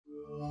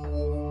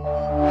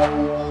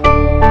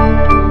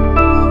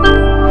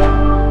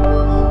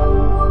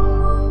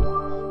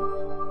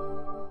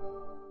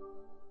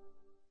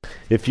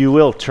If you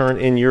will, turn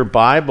in your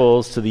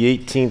Bibles to the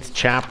 18th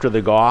chapter of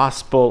the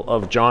Gospel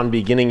of John,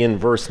 beginning in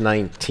verse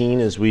 19,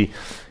 as we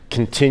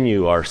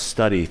continue our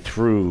study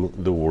through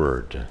the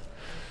Word.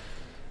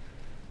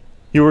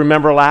 You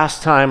remember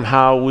last time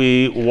how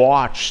we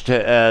watched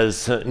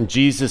as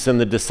Jesus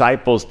and the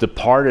disciples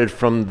departed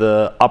from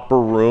the upper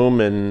room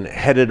and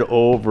headed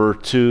over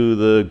to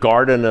the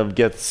Garden of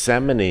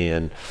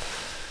Gethsemane.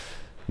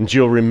 And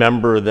you'll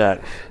remember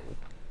that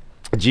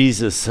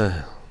Jesus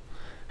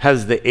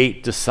has the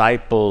 8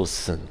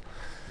 disciples and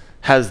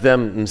has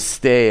them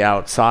stay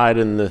outside,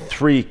 and the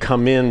 3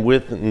 come in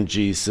with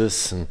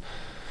Jesus. And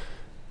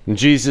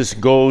Jesus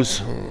goes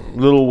a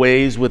little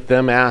ways with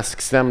them,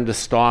 asks them to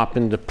stop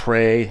and to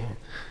pray.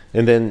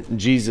 And then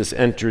Jesus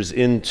enters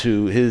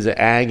into his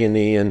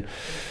agony, and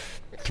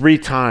 3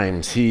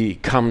 times he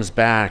comes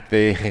back.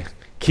 They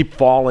keep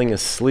falling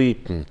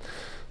asleep, and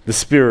the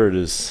spirit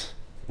is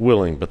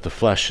willing, but the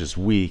flesh is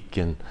weak.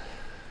 And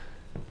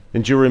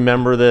you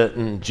remember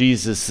that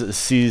Jesus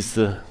sees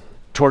the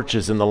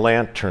torches and the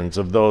lanterns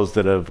of those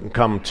that have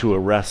come to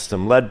arrest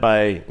him, led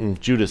by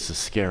Judas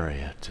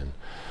Iscariot. And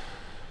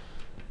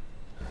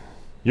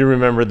you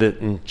remember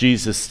that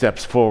Jesus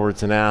steps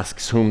forwards and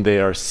asks whom they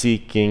are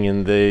seeking,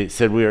 and they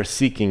said, "We are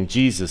seeking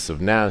Jesus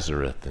of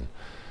Nazareth." And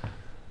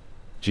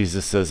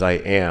Jesus says, "I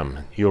am."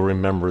 You'll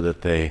remember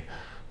that they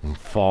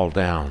fall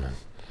down.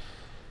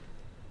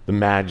 The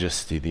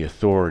majesty, the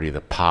authority,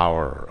 the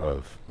power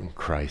of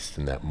Christ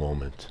in that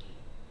moment.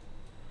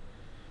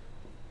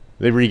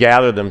 They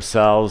regather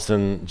themselves,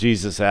 and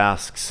Jesus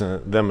asks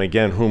them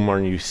again, "Whom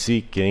are you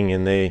seeking?"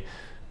 And they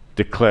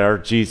declare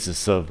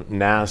Jesus of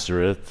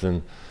Nazareth,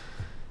 and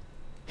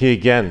he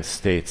again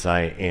states,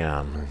 "I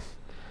am.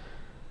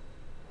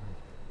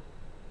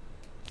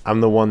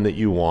 I'm the one that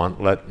you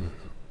want. Let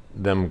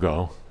them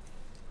go."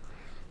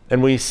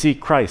 And we see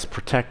Christ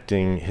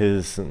protecting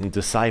his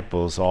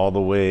disciples all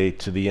the way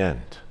to the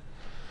end.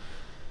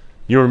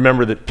 You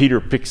remember that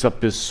Peter picks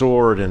up his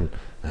sword and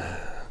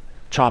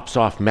chops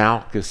off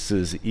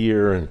Malchus's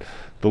ear, and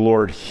the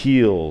Lord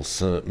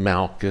heals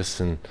Malchus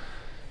and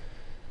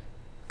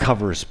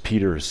covers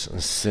Peter's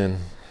sin.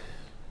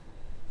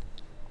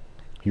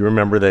 You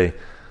remember they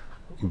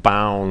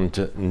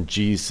bound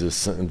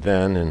Jesus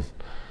then,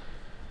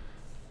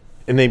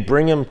 and they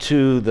bring him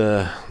to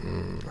the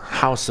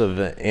house of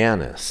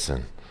Annas.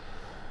 And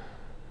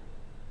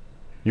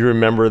you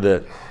remember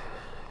that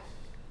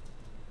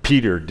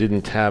Peter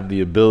didn't have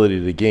the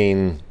ability to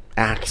gain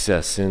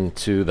access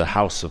into the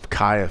house of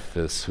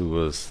Caiaphas, who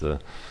was the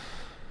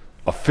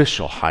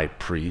official high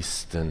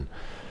priest. And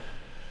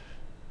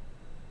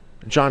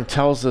John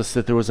tells us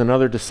that there was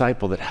another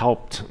disciple that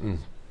helped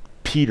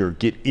Peter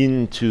get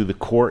into the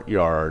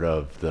courtyard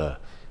of the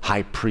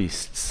high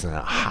priest's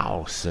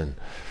house. And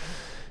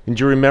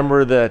you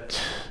remember that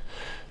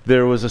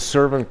there was a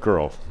servant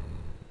girl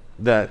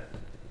that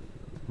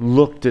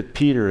looked at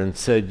Peter and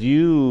said,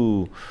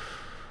 "You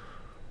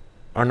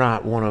are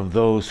not one of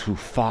those who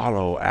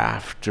follow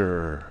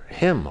after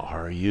him,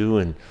 are you?"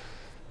 And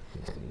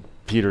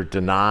Peter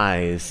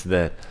denies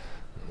that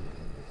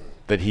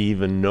he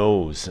even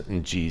knows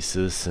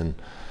Jesus, and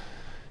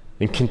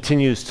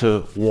continues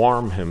to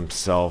warm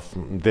himself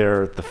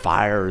there at the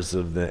fires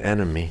of the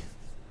enemy.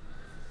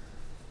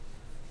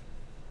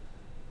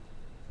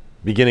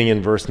 Beginning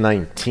in verse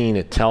 19,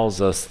 it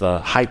tells us the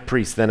high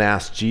priest then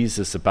asked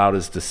Jesus about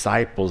his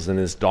disciples and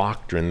his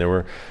doctrine. There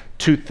were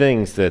 2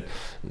 things that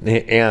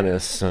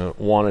Annas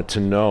wanted to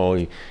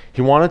know.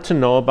 He wanted to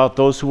know about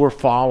those who were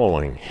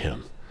following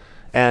him.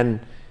 And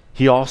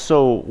he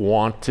also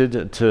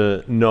wanted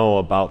to know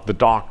about the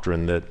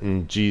doctrine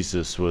that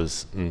Jesus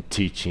was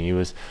teaching. He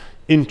was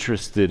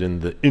interested in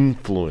the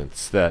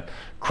influence that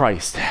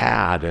Christ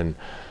had. And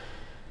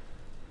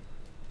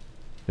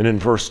in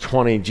verse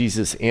 20,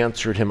 Jesus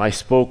answered him, "I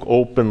spoke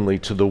openly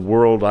to the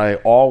world. I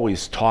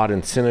always taught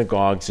in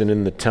synagogues and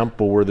in the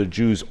temple where the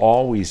Jews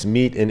always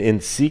meet, and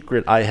in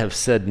secret I have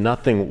said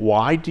nothing.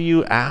 Why do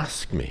you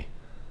ask me?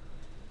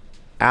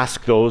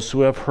 Ask those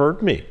who have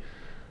heard me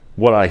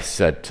what I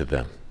said to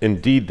them.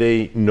 Indeed,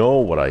 they know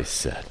what I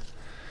said."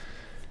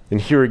 And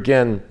here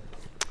again,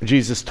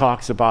 Jesus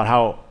talks about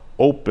how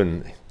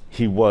open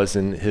he was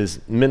in his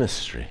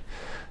ministry,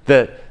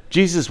 that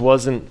Jesus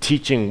wasn't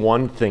teaching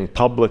one thing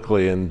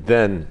publicly and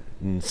then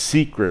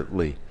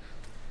secretly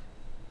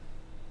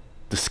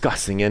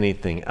discussing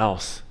anything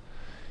else.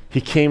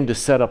 He came to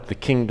set up the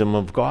kingdom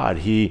of God.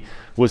 He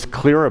was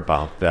clear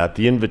about that.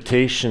 The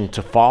invitation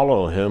to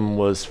follow him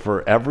was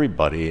for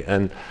everybody,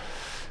 and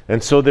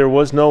so there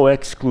was no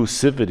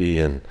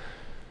exclusivity. And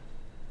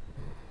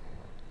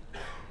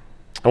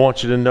I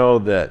want you to know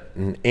that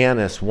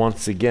Annas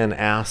once again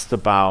asked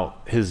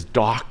about his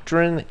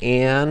doctrine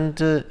and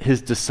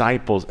his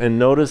disciples. And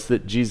notice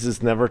that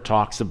Jesus never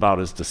talks about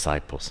his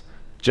disciples,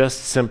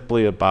 just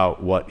simply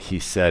about what he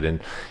said. And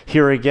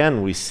here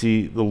again, we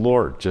see the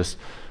Lord just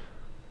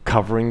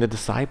covering the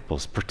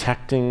disciples,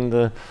 protecting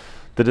the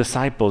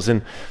disciples.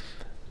 And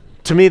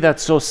To me,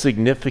 that's so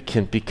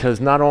significant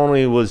because not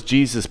only was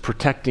Jesus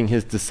protecting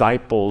his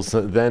disciples,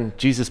 then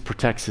Jesus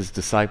protects his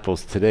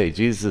disciples today.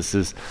 Jesus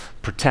is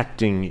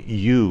protecting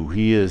you.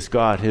 He has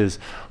got his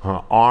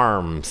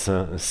arms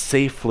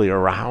safely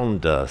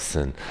around us,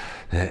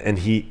 and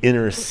he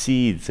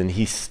intercedes and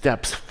he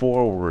steps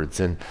forwards,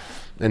 and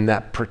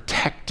that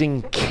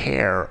protecting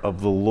care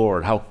of the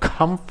Lord, how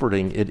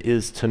comforting it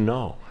is to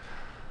know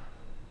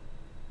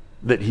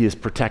that he is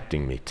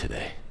protecting me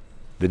today,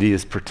 that he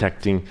is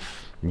protecting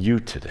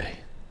you today.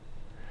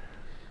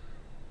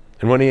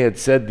 And when he had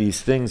said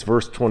these things,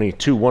 verse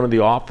 22, one of the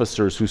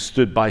officers who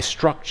stood by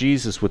struck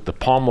Jesus with the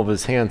palm of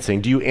his hand,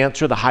 saying, "Do you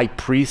answer the high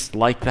priest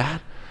like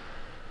that?"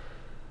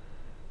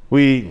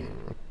 We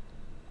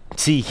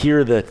see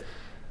here that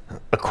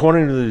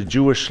according to the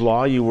Jewish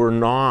law, you were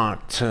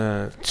not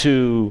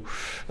to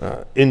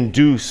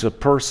induce a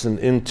person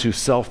into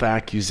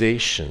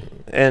self-accusation.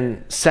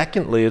 And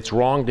secondly, it's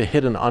wrong to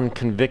hit an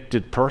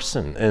unconvicted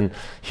person. And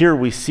here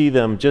we see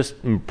them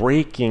just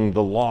breaking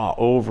the law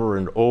over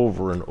and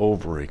over and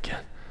over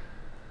again.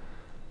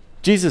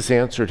 Jesus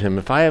answered him,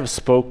 "If I have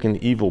spoken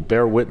evil,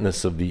 bear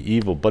witness of the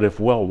evil. But if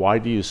well, why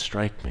do you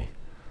strike me?"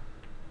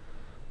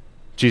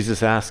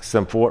 Jesus asks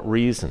them, "For what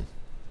reason?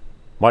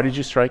 Why did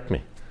you strike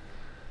me?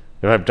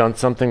 If I've done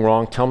something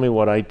wrong, tell me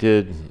what I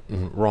did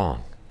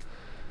wrong.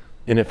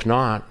 And if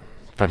not,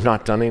 if I've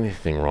not done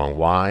anything wrong,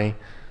 why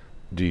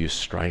do you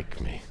strike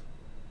me?"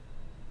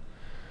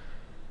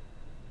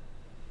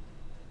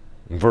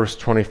 In verse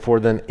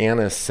 24, then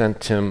Annas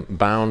sent him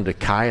bound to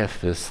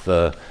Caiaphas,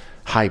 the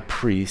high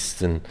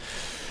priest. And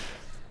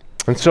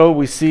so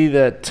we see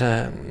that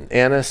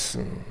Annas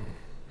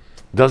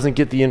doesn't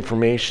get the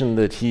information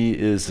that he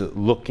is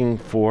looking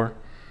for,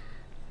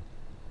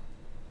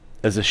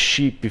 as a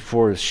sheep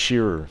before his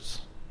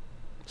shearers.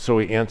 So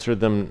he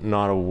answered them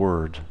not a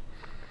word.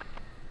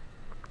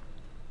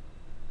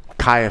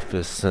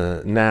 Caiaphas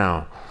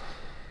now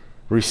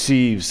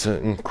receives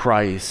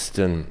Christ,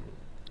 and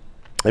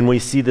we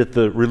see that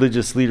the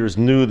religious leaders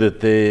knew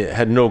that they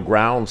had no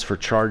grounds for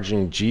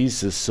charging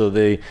Jesus, so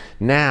they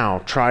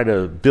now try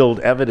to build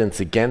evidence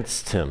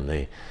against him.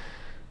 They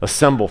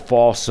assemble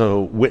false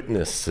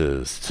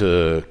witnesses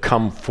to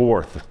come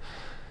forth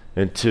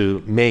and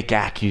to make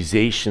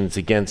accusations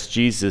against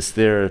Jesus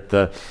there at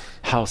the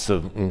house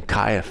of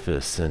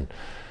Caiaphas.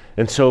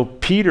 And so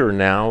Peter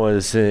now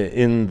is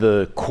in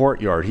the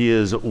courtyard. He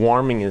is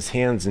warming his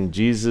hands, and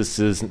Jesus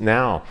is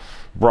now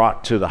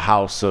brought to the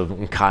house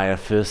of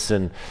Caiaphas.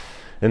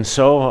 And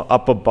so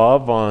up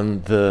above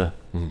on the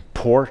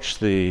porch,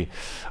 the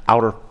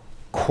outer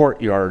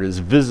courtyard is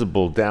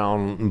visible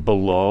down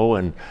below,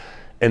 and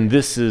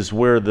this is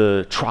where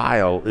the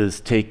trial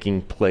is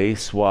taking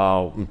place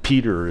while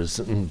Peter is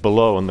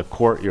below in the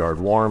courtyard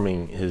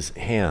warming his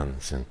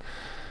hands. And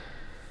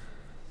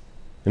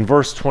in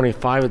verse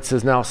 25 it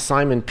says, "Now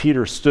Simon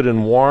Peter stood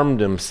and warmed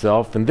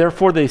himself, and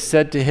therefore they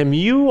said to him,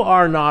 'You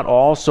are not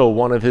also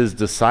one of his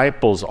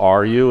disciples,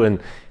 are you?' And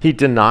he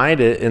denied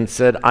it and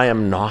said, 'I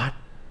am not.'"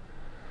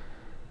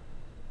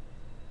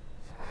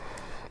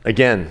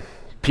 Again,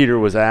 Peter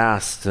was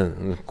asked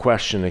a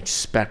question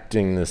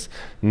expecting this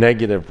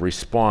negative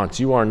response.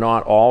 "You are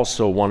not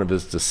also one of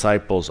his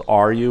disciples,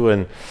 are you?"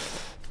 And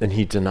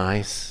he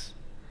denies.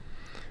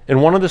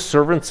 And one of the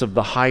servants of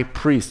the high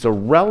priest, a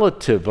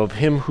relative of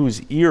him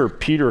whose ear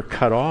Peter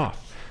cut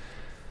off,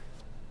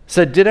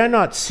 said, "Did I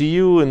not see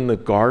you in the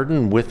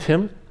garden with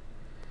him?"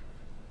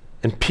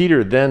 And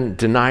Peter then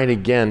denied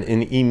again,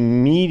 and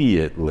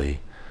immediately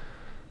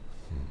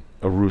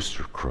a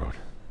rooster crowed.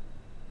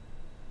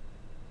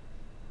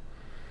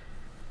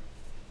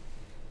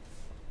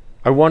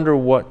 I wonder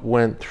what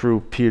went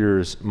through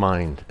Peter's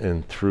mind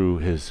and through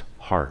his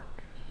heart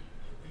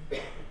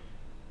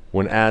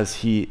when, as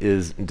he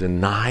is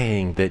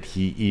denying that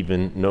he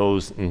even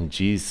knows in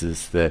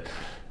Jesus, that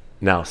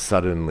now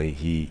suddenly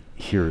he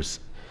hears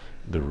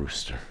the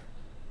rooster.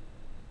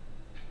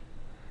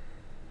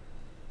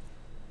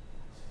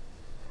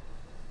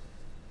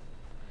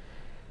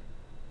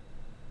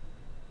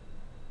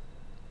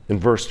 In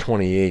verse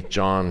 28,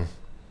 John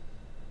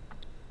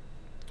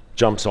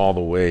jumps all the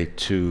way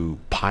to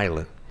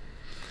Pilate.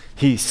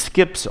 He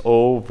skips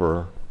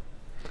over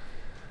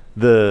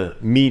the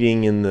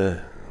meeting in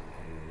the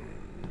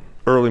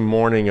early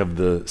morning of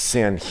the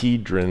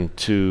Sanhedrin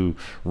to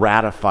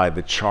ratify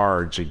the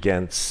charge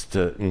against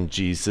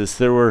Jesus.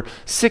 There were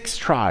 6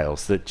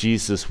 trials that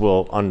Jesus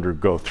will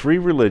undergo, 3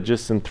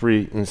 religious and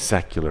 3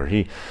 secular.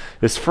 He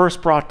is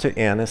first brought to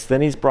Annas,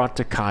 then he's brought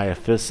to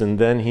Caiaphas, and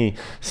then he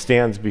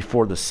stands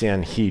before the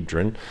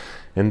Sanhedrin.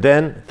 And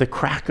then at the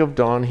crack of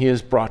dawn, he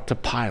is brought to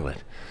Pilate.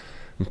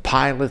 And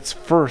Pilate's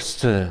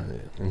first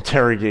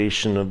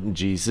interrogation of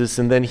Jesus,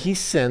 and then he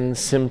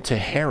sends him to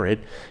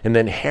Herod, and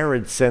then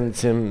Herod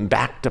sends him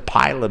back to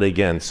Pilate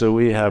again. So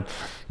we have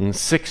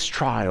 6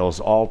 trials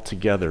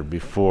altogether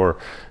before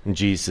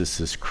Jesus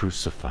is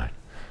crucified.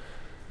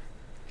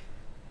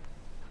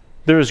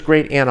 There is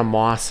great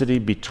animosity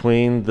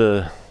between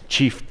the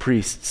chief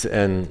priests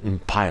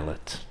and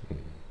Pilate.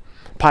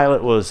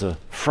 Pilate was a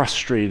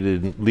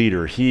frustrated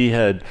leader. He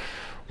had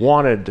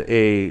wanted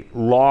a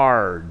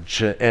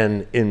large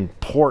and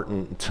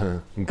important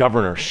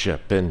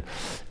governorship, and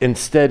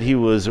instead he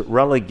was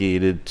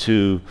relegated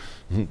to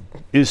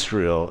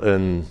Israel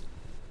and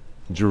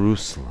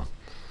Jerusalem.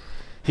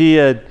 He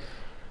had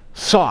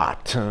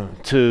sought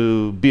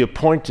to be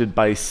appointed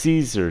by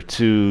Caesar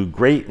to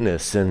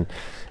greatness, and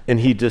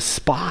he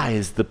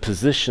despised the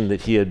position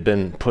that he had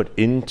been put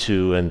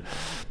into,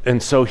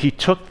 and so he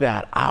took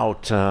that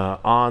out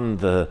on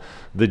the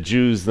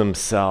Jews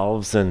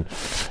themselves, and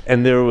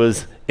there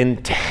was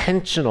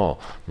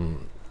intentional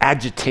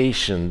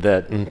agitation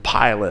that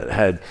Pilate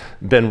had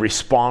been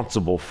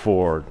responsible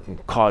for,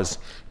 caused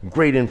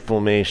great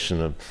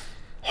inflammation of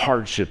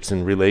hardships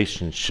in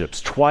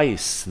relationships.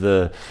 Twice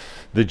the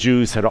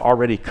Jews had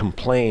already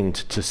complained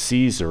to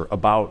Caesar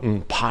about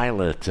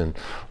Pilate and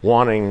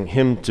wanting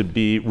him to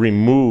be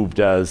removed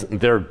as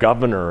their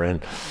governor,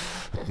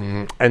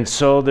 and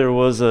so there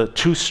was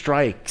two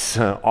strikes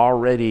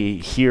already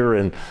here,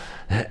 and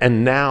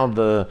now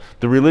the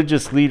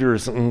religious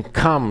leaders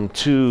come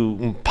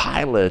to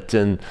Pilate,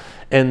 and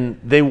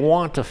they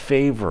want a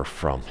favor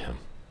from him.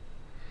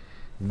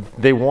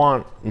 They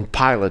want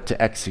Pilate to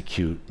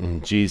execute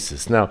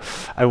Jesus. Now,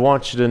 I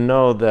want you to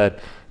know that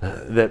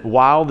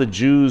while the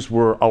Jews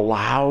were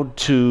allowed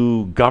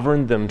to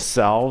govern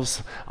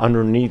themselves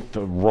underneath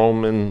the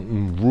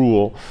Roman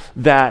rule,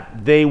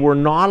 that they were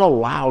not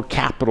allowed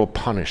capital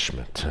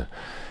punishment.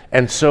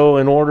 And so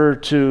in order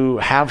to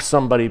have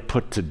somebody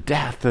put to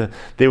death,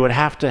 they would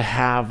have to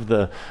have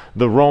the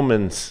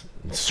Romans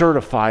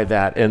certify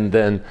that and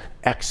then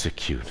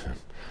execute him.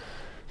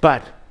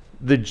 But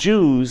the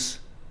Jews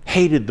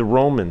hated the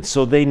Romans,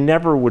 so they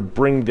never would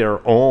bring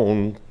their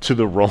own to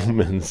the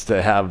Romans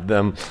to have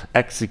them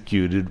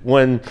executed.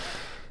 When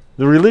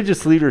the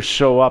religious leaders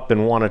show up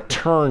and want to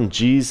turn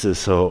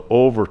Jesus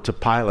over to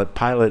Pilate,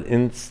 Pilate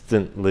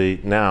instantly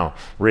now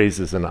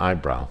raises an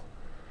eyebrow.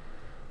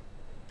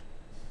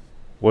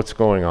 What's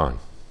going on?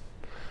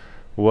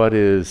 What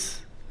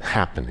is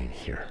happening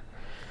here?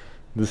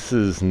 This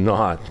is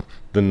not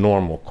the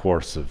normal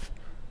course of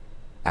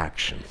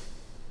action.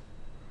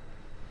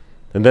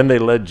 And then they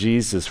led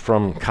Jesus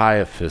from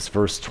Caiaphas,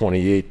 verse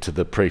 28, to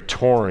the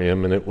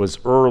praetorium, and it was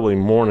early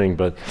morning,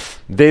 but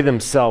they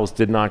themselves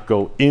did not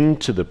go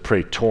into the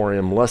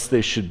praetorium, lest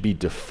they should be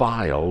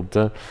defiled,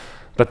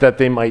 but that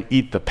they might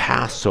eat the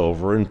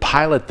Passover. And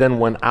Pilate then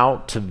went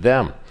out to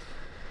them.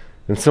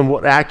 And so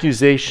what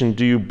accusation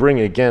do you bring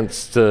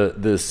against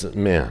this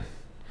man?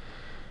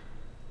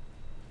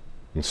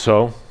 And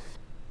so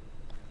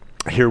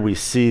here we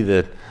see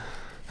that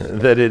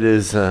it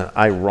is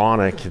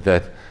ironic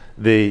that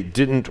they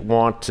didn't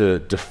want to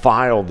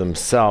defile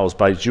themselves.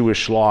 By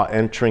Jewish law,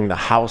 entering the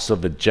house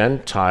of a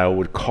Gentile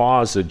would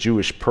cause a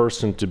Jewish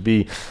person to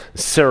be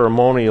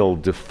ceremonial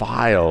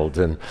defiled.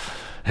 And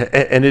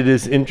it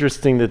is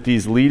interesting that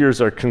these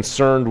leaders are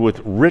concerned with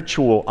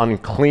ritual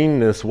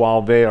uncleanness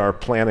while they are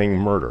planning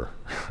murder.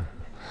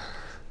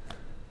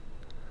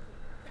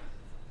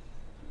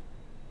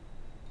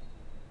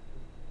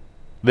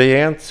 They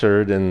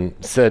answered and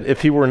said,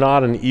 "If he were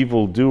not an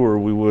evildoer,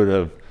 we would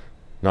have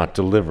not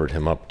delivered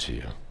him up to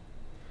you."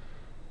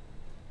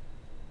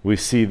 We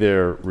see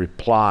their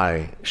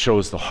reply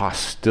shows the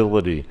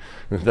hostility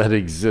that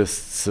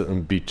exists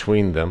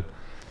between them.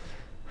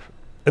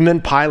 And then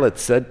Pilate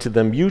said to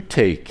them, "You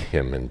take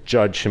him and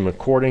judge him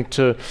according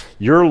to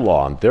your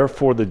law." And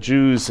therefore the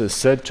Jews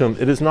said to him,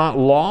 "It is not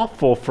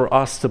lawful for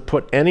us to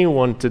put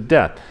anyone to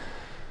death,"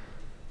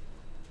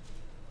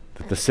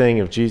 that the saying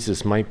of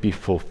Jesus might be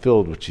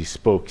fulfilled, which he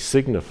spoke,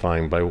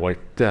 signifying by what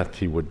death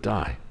he would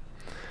die.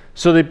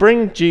 So they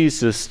bring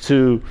Jesus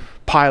to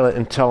Pilate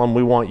and tell him,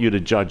 "We want you to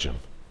judge him."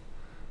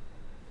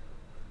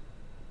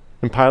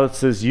 And Pilate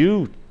says,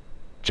 "You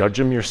judge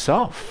him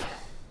yourself."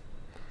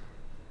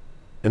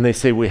 And they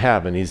say, "We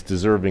have, and he's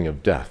deserving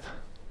of death.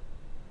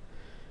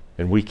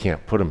 And we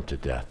can't put him to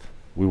death.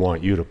 We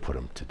want you to put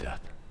him to death."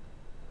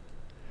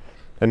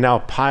 And now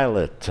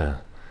Pilate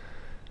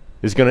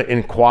is going to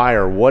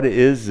inquire, what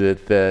is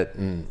it that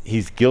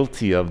he's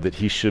guilty of that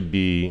he should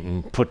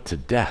be put to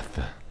death?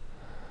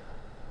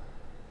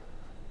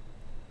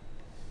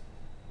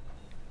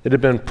 It had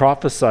been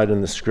prophesied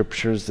in the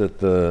scriptures that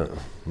the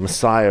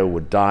Messiah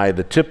would die.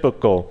 The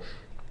typical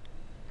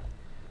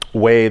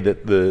way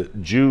that the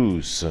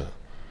Jews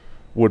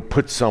would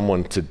put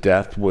someone to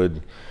death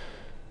would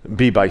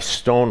be by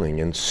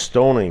stoning, and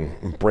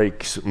stoning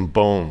breaks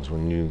bones.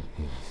 When you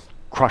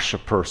crush a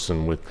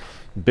person with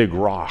big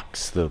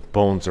rocks, the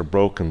bones are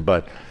broken.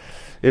 But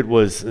it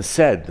was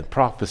said, the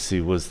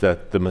prophecy was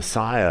that the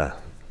Messiah,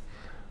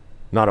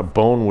 not a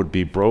bone would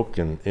be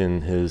broken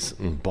in his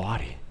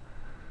body.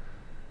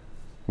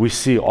 We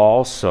see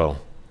also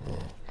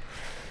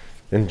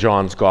in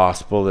John's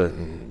gospel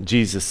that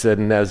Jesus said,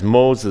 "And as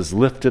Moses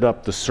lifted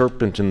up the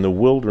serpent in the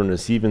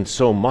wilderness, even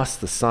so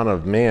must the Son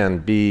of Man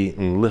be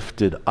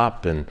lifted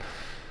up." And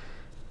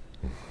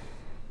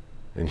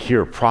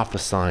here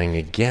prophesying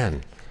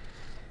again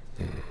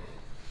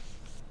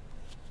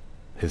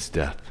his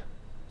death.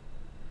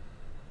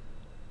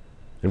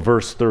 In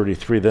verse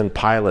 33, then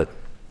Pilate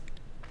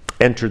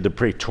entered the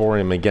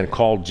praetorium again,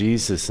 called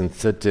Jesus and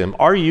said to him,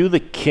 "Are you the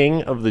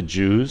king of the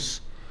Jews?"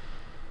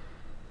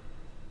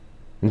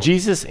 And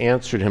Jesus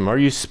answered him, "Are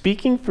you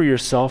speaking for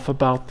yourself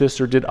about this,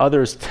 or did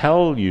others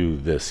tell you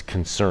this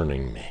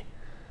concerning me?"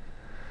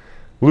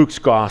 Luke's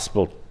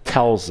gospel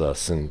tells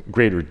us in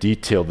greater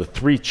detail the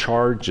three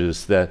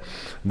charges that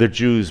the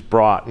Jews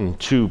brought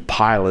into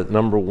Pilate.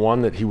 Number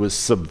one, that he was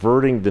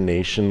subverting the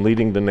nation,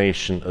 leading the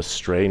nation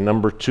astray.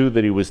 Number two,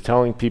 that he was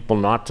telling people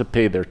not to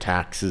pay their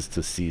taxes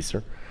to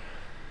Caesar.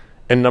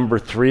 And number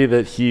three,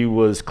 that he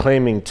was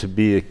claiming to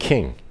be a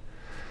king.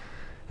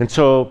 And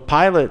so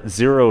Pilate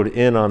zeroed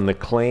in on the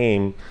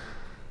claim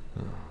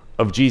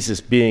of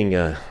Jesus being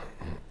a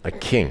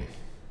king.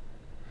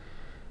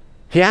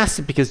 He asked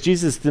it because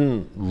Jesus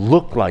didn't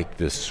look like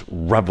this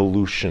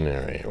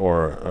revolutionary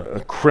or a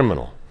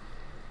criminal.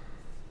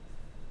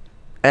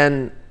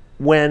 And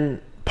when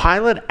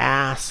Pilate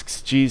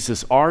asks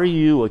Jesus, "Are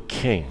you a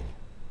king?"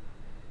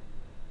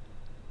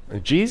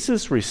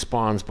 Jesus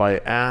responds by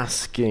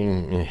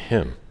asking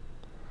him,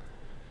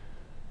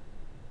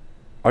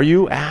 "Are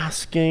you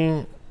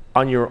asking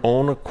on your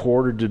own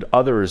accord, or did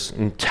others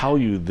tell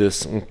you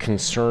this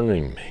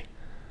concerning me?"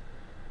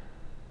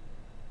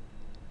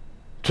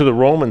 To the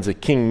Romans, a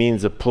king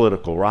means a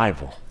political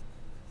rival.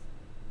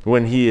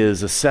 When he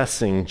is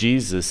assessing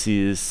Jesus,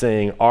 he is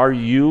saying, "Are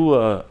you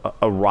a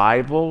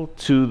rival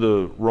to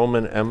the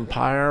Roman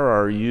Empire?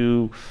 Are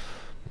you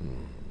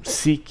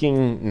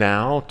seeking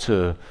now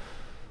to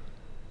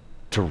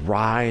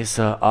rise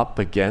up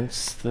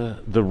against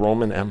the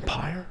Roman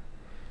Empire?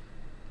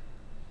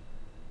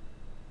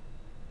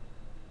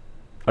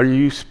 Are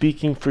you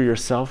speaking for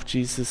yourself,"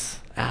 Jesus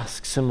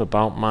asks him,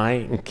 "about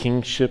my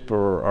kingship,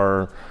 or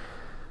are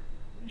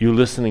you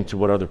listening to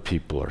what other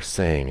people are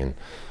saying?" In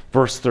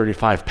verse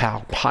 35,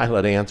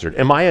 Pilate answered,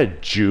 "Am I a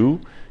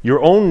Jew?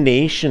 Your own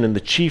nation and the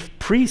chief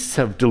priests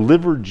have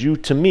delivered you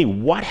to me.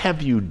 What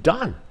have you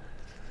done?"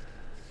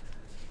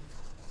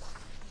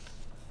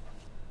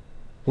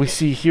 We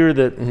see here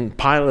that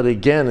Pilate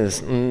again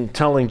is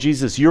telling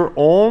Jesus, "Your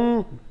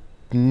own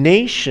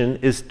nation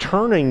is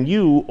turning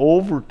you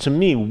over to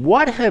me.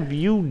 What have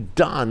you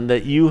done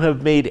that you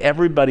have made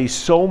everybody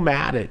so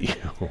mad at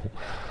you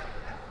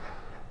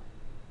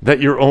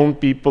that your own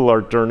people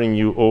are turning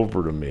you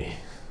over to me?"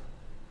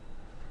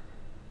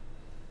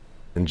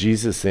 And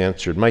Jesus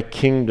answered, "My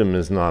kingdom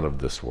is not of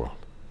this world.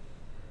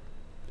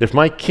 If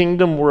my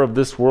kingdom were of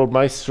this world,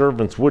 my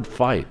servants would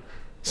fight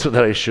so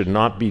that I should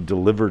not be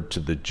delivered to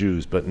the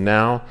Jews. But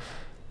now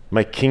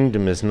my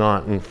kingdom is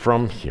not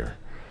from here."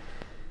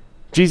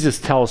 Jesus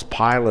tells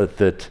Pilate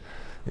that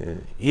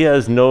he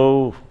has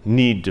no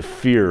need to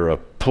fear a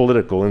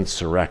political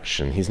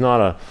insurrection. He's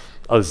not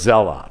a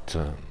zealot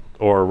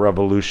or a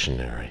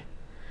revolutionary.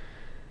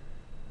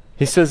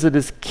 He says that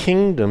his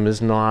kingdom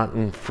is not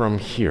from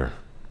here.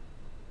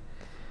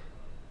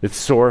 Its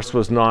source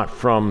was not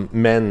from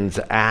men's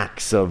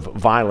acts of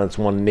violence,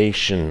 one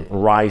nation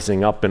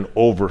rising up and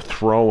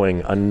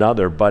overthrowing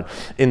another, but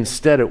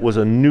instead it was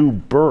a new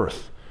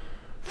birth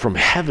from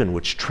heaven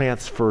which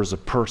transfers a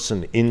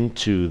person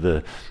into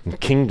the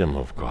kingdom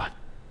of God.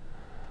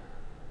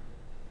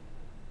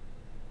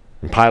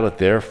 And Pilate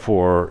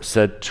therefore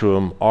said to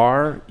him,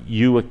 "Are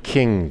you a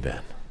king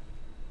then?"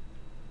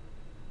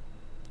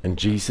 And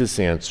Jesus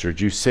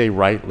answered, "You say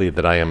rightly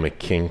that I am a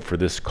king. For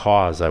this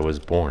cause I was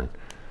born.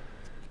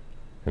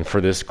 And for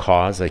this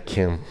cause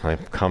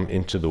I've come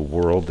into the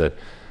world, that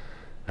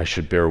I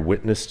should bear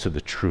witness to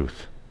the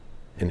truth.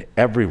 And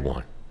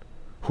everyone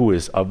who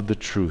is of the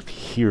truth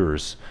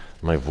hears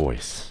my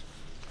voice."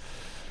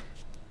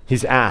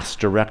 He's asked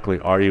directly,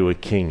 "Are you a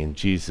king?" And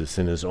Jesus,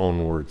 in his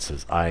own words,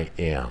 says, "I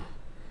am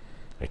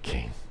a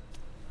king."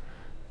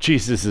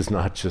 Jesus is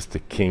not just a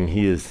king,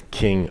 he is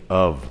King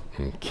of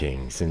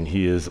kings, and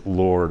he is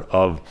Lord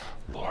of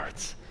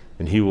lords.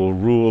 And he will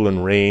rule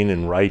and reign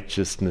in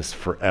righteousness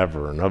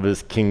forever, and of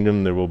his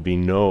kingdom there will be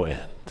no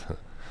end.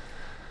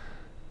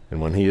 And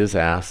when he is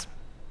asked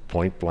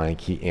point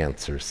blank, he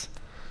answers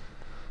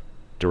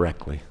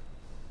directly.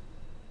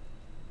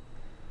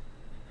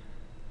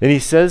 And he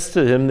says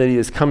to him that he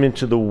has come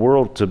into the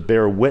world to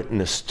bear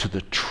witness to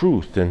the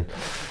truth, and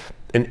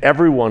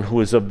everyone who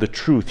is of the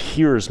truth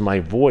hears my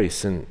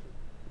voice. And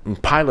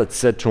Pilate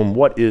said to him,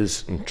 "What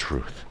is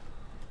truth?"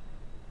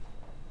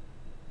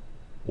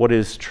 What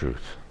is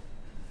truth?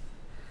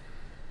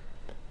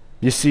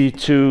 You see,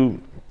 to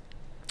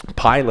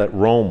Pilate,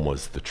 Rome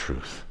was the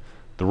truth.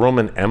 The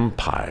Roman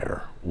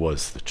Empire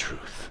was the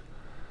truth.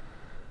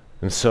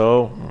 And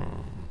so,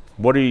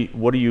 what are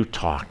you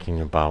talking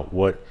about?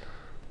 What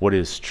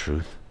is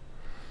truth?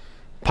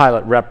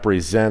 Pilate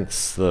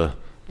represents the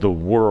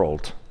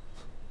world,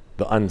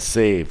 the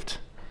unsaved,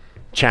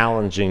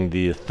 challenging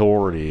the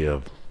authority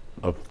of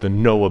the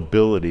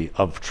knowability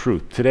of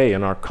truth. Today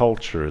in our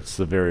culture, it's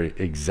the very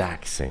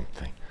exact same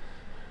thing.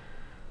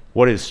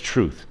 What is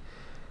truth?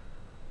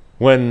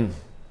 When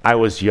I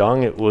was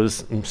young, it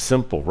was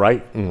simple.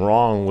 Right and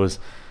wrong was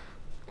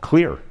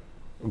clear.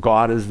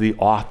 God is the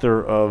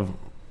author of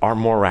our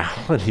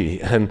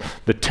morality. And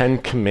the Ten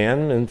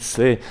Commandments,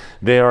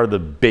 they are the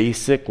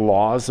basic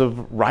laws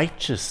of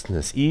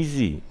righteousness,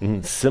 easy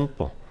and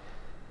simple.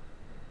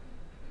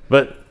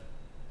 But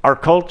our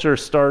culture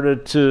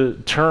started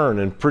to turn,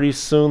 and pretty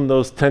soon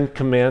those 10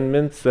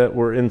 commandments that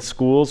were in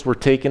schools were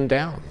taken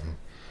down.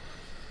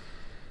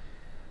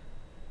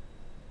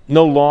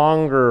 No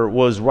longer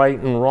was right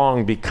and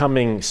wrong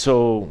becoming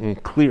so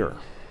clear.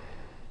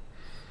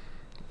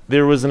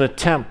 There was an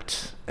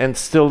attempt, and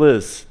still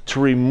is, to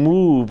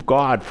remove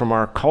God from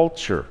our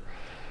culture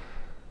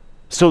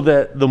so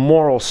that the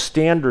moral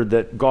standard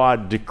that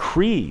God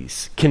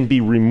decrees can be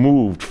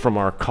removed from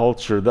our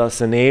culture, thus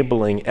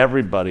enabling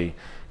everybody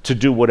to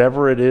do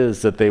whatever it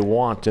is that they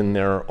want in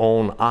their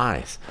own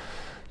eyes.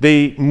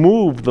 They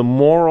move the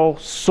moral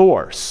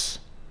source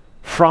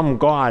from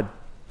God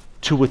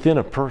to within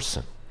a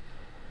person.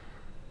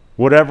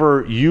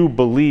 Whatever you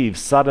believe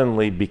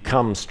suddenly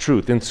becomes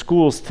truth. In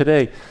schools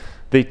today,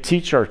 they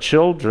teach our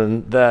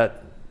children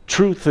that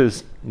truth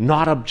is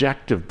not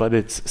objective, but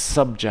it's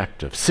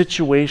subjective.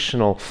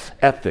 Situational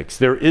ethics.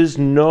 There is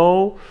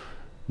no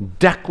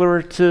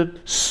declarative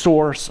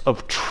source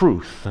of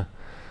truth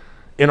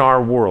in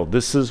our world.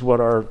 This is what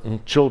our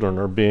children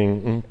are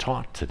being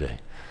taught today.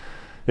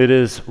 It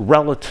is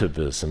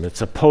relativism.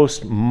 It's a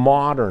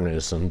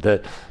postmodernism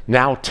that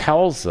now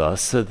tells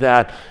us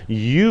that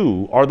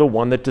you are the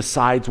one that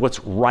decides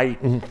what's right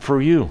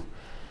for you.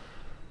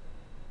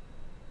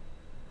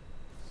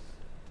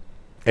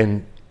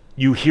 And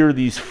you hear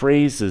these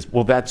phrases,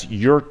 well, that's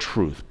your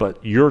truth,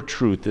 but your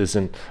truth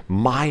isn't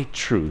my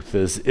truth,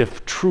 as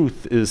if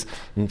truth is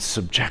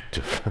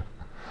subjective.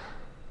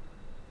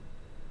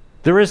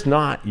 There is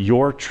not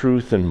your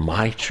truth and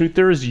my truth.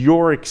 There is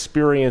your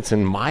experience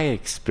and my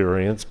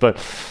experience,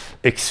 but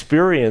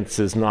experience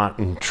is not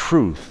in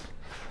truth.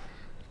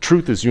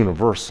 Truth is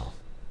universal.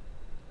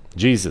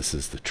 Jesus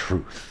is the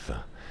truth.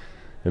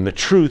 And the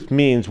truth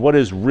means what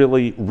is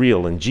really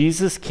real. And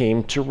Jesus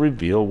came to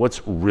reveal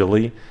what's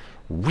really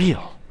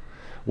real.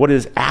 What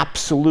is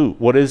absolute,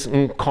 what is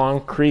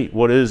concrete,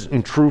 what is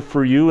true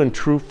for you and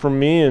true for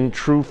me and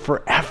true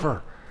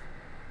forever.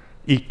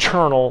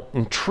 Eternal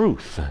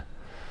truth.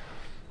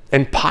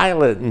 And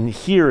Pilate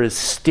here is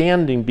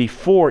standing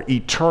before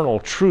eternal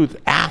truth,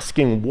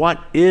 asking,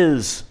 what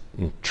is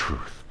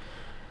truth?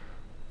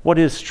 What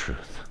is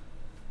truth?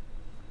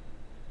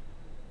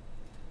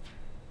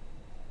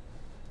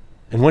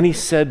 And when he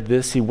said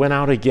this, he went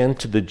out again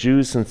to the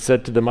Jews and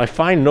said to them, I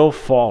find no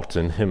fault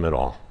in him at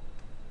all.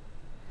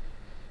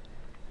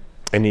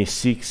 And he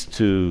seeks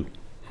to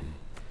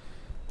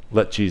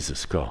let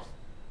Jesus go.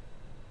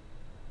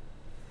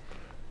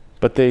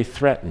 But they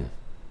threaten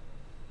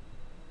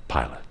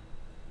Pilate.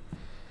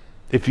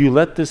 If you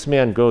let this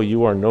man go,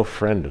 you are no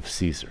friend of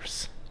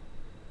Caesar's.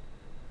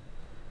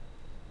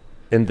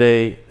 And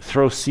they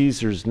throw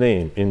Caesar's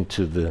name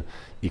into the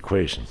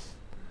equation,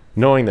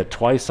 knowing that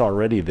twice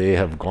already they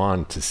have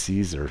gone to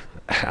Caesar,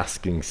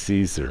 asking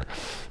Caesar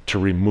to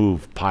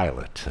remove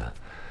Pilate.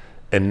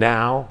 And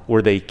now,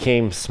 where they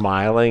came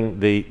smiling,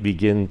 they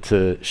begin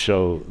to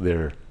show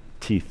their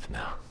teeth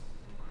now.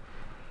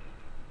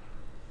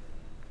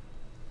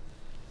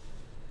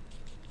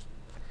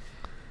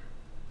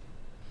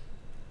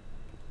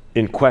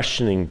 In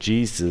questioning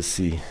Jesus,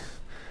 he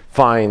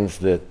finds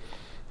that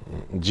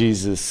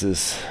Jesus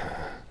is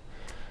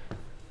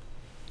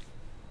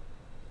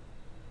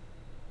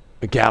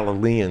a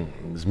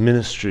Galilean. His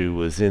ministry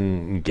was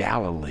in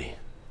Galilee.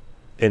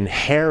 And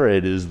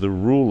Herod is the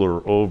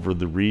ruler over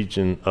the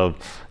region of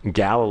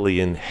Galilee.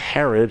 And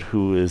Herod,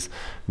 who is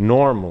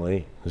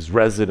normally, his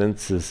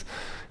residence is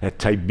at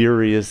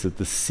Tiberias at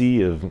the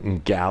Sea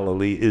of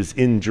Galilee, is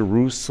in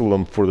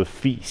Jerusalem for the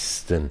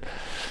feast.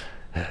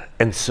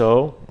 And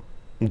so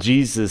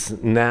Jesus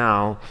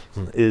now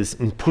is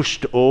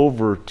pushed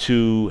over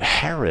to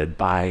Herod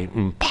by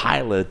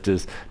Pilate,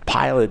 as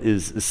Pilate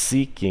is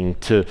seeking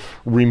to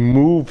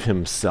remove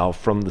himself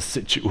from the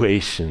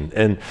situation.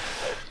 And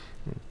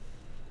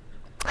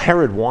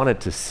Herod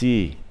wanted to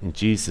see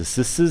Jesus.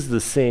 This is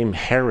the same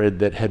Herod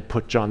that had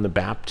put John the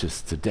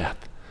Baptist to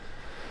death.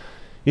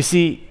 You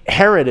see,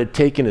 Herod had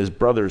taken his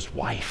brother's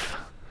wife.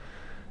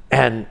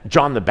 And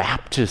John the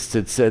Baptist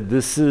had said,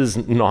 this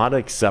is not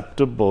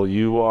acceptable.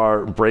 You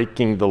are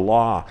breaking the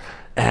law.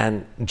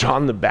 And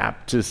John the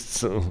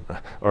Baptist,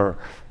 or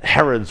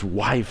Herod's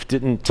wife,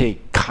 didn't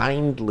take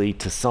kindly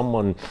to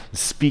someone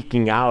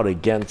speaking out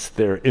against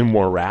their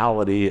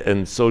immorality.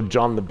 And so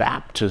John the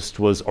Baptist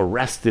was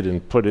arrested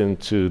and put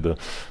into the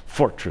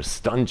fortress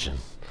dungeon.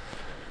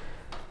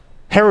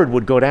 Herod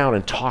would go down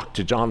and talk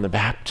to John the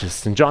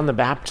Baptist. And John the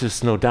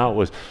Baptist, no doubt,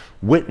 was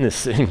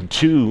witnessing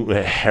to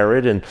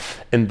Herod,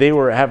 and they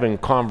were having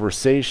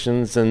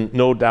conversations, and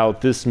no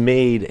doubt this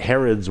made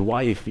Herod's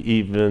wife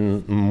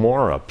even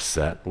more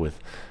upset with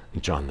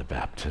John the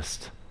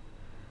Baptist.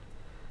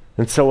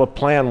 And so a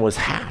plan was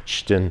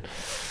hatched, and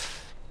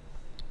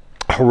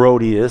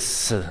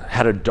Herodias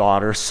had a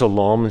daughter,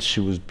 Salome, and she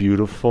was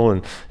beautiful,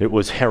 and it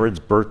was Herod's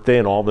birthday,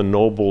 and all the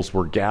nobles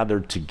were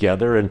gathered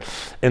together,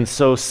 and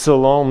so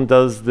Salome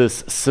does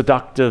this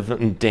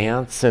seductive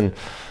dance, and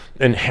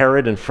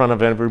Herod, in front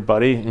of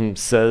everybody,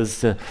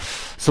 says,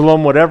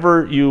 Salome,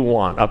 whatever you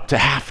want, up to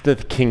half the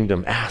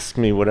kingdom, ask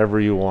me whatever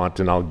you want,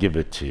 and I'll give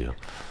it to you.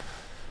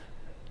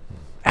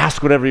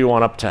 Ask whatever you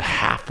want, up to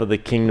half of the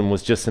kingdom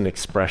was just an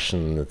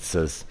expression that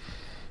says,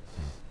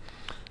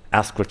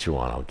 ask what you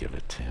want, I'll give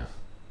it to you.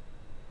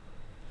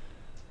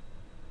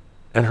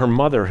 And her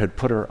mother had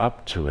put her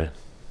up to it.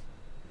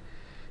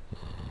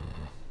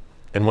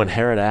 And when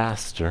Herod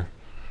asked her,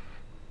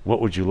 what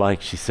would you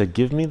like? She said,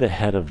 give me the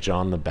head of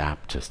John the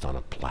Baptist on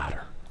a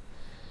platter.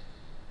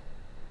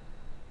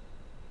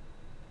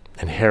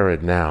 And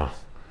Herod now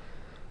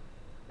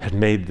had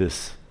made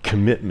this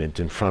commitment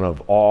in front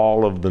of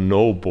all of the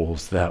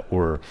nobles that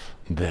were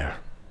there.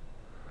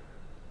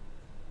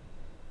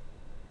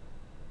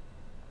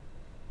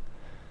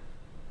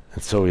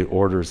 And so he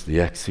orders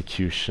the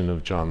execution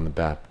of John the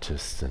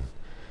Baptist, and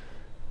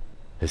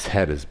his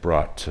head is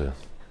brought to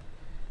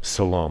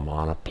Salome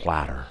on a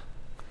platter,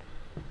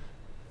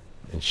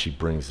 and she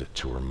brings it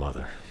to her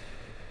mother.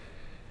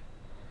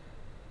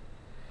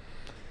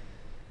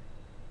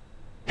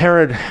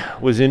 Herod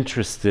was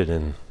interested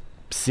in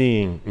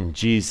seeing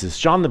Jesus.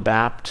 John the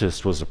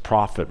Baptist was a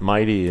prophet,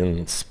 mighty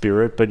in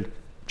spirit, but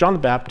John the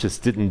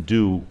Baptist didn't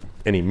do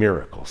any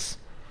miracles.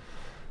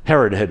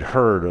 Herod had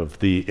heard of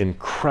the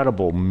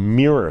incredible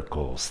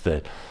miracles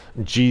that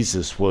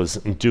Jesus was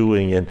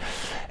doing.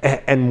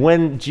 And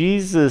when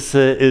Jesus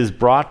is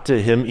brought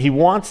to him, he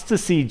wants to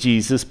see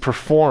Jesus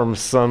perform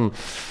some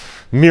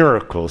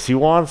miracles. He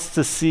wants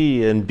to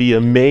see and be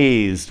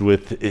amazed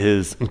with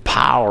his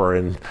power.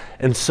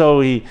 And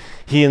so he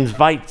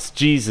invites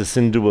Jesus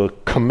into a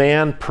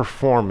command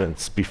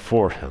performance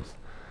before him.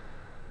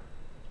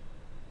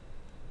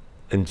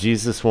 And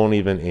Jesus won't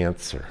even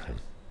answer him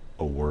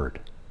a word.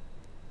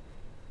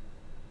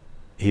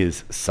 He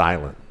is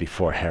silent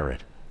before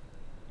Herod.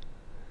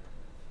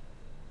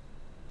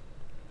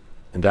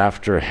 And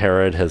after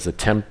Herod has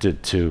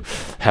attempted to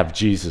have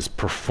Jesus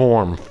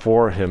perform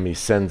for him, he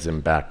sends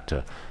him back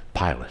to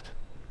Pilate.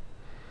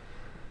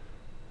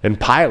 And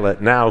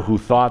Pilate, now who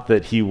thought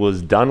that he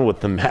was done with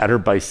the matter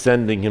by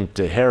sending him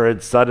to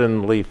Herod,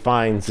 suddenly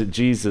finds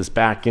Jesus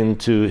back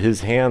into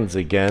his hands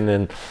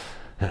again,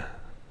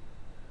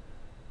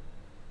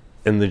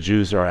 and the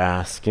Jews are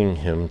asking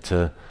him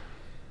to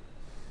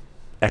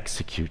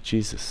execute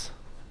Jesus.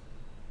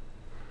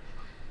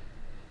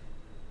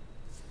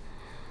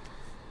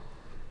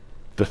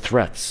 The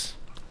threats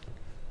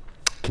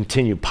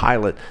continue.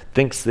 Pilate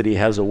thinks that he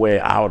has a way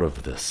out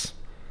of this.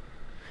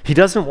 He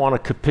doesn't want to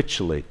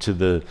capitulate to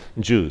the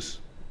Jews.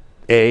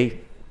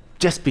 A,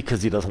 just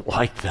because he doesn't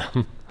like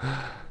them,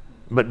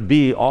 but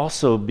B,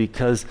 also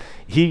because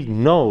he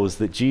knows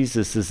that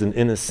Jesus is an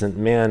innocent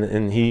man,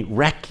 and he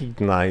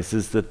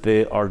recognizes that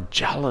they are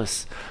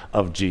jealous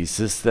of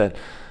Jesus, that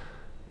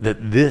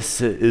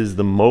this is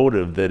the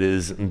motive that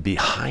is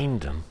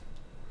behind him.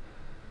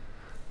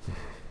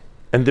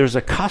 And there's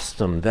a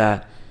custom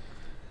that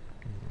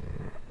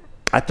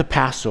at the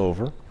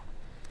Passover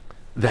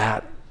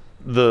that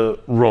the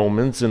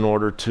Romans, in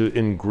order to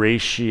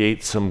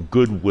ingratiate some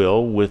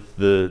goodwill with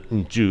the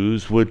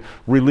Jews, would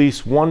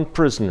release one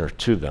prisoner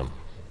to them.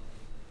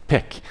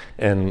 Pick,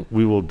 and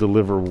we will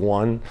deliver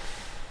one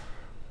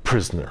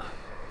prisoner.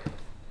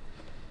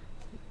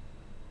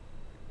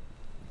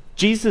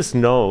 Jesus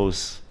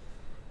knows,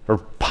 or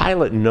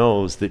Pilate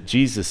knows, that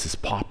Jesus is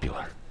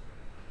popular.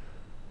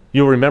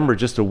 You'll remember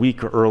just a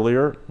week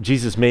earlier,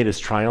 Jesus made his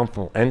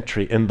triumphal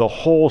entry, and the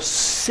whole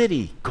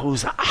city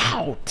goes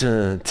out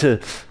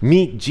to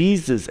meet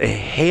Jesus,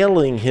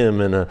 hailing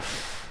him in a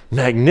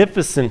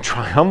magnificent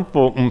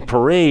triumphal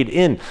parade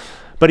in.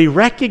 But he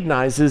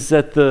recognizes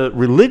that the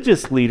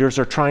religious leaders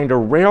are trying to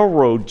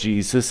railroad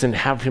Jesus and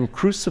have him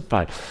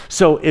crucified.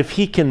 So if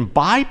he can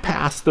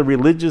bypass the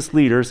religious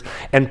leaders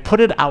and put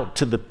it out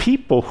to the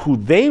people who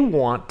they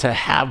want to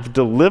have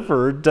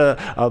delivered,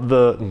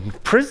 the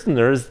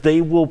prisoners,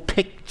 they will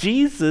pick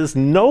Jesus,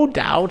 no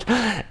doubt.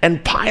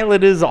 And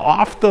Pilate is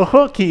off the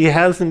hook. He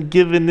hasn't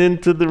given in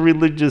to the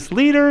religious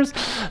leaders,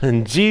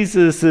 and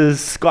Jesus is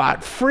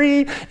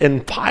scot-free,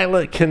 and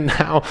Pilate can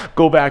now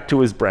go back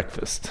to his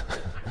breakfast.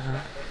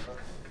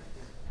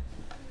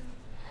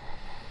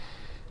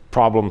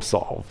 Problem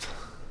solved.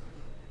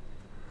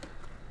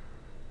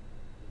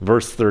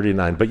 Verse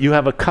 39, but you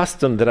have a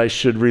custom that I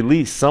should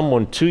release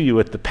someone to you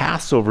at the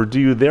Passover. Do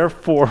you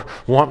therefore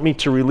want me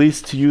to release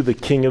to you the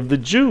King of the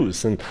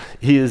Jews? And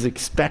he is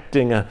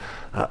expecting a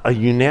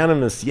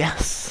unanimous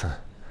yes.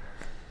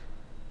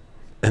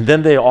 And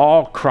then they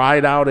all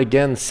cried out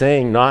again,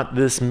 saying, not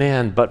this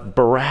man, but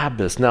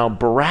Barabbas. Now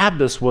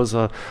Barabbas was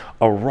a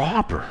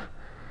robber.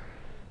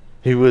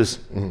 He was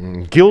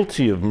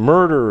guilty of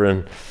murder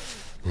and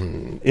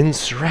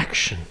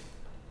insurrection.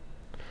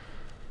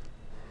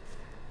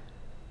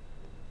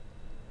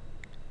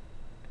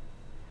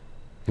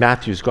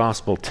 Matthew's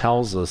gospel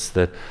tells us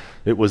that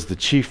It was the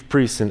chief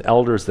priests and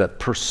elders that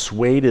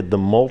persuaded the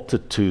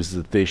multitudes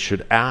that they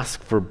should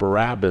ask for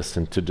Barabbas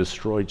and to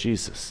destroy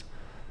Jesus.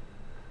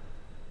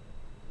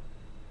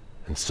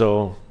 And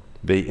so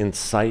they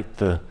incite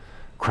the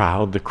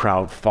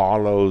crowd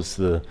follows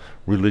the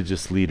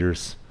religious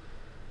leaders.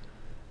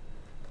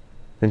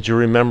 And you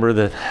remember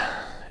that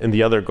in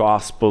the other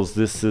Gospels,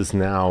 this is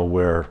now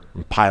where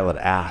Pilate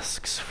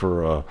asks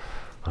for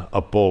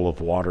a bowl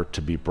of water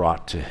to be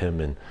brought to him,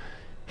 and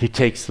he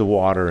takes the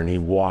water and he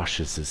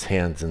washes his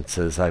hands and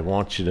says, I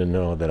want you to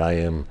know that I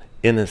am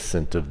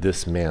innocent of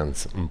this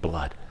man's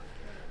blood.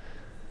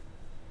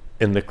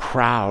 And the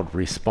crowd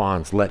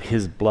responds, let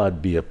his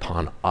blood be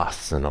upon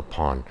us and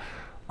upon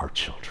our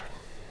children.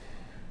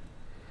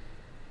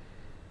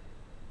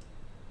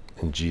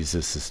 And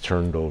Jesus is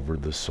turned over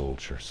the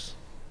soldiers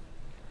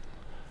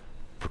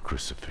for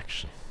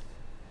crucifixion.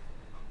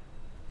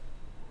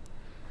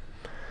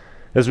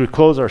 As we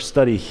close our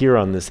study here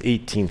on this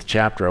 18th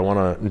chapter, I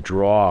want to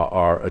draw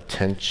our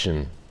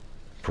attention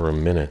for a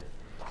minute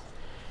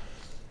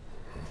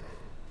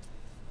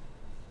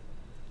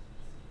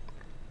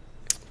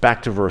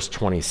back to verse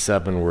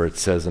 27, where it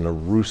says, and a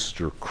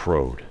rooster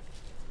crowed.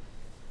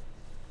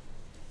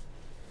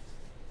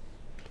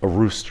 A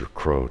rooster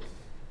crowed.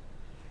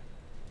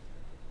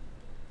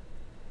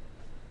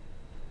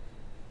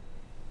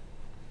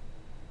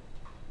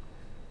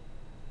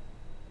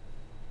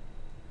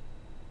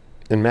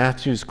 In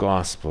Matthew's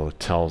gospel, it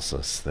tells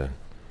us that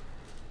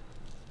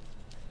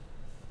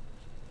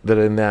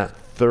in that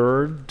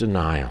third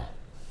denial,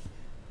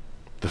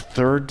 the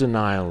third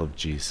denial of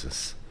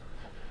Jesus,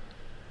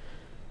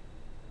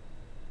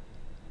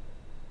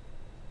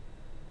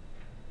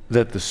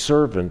 that the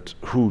servant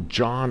who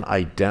John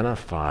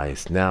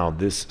identifies now,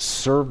 this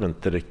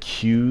servant that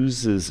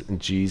accuses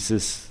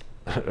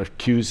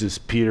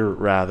Peter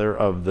rather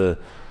of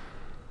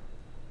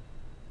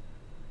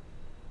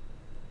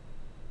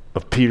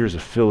Peter's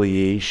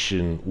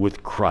affiliation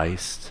with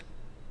Christ,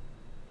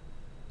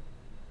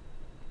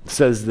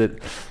 says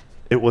that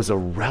it was a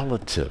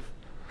relative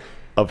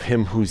of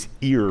him whose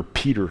ear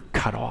Peter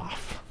cut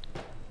off.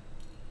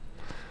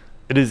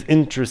 It is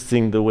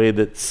interesting the way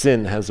that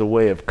sin has a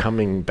way of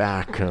coming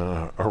back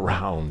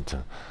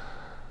around.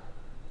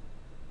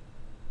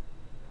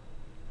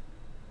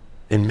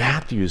 In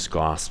Matthew's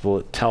gospel,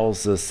 it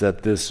tells us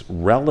that this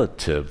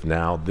relative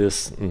now,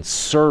 this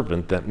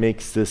servant that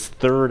makes this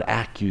third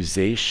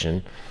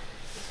accusation,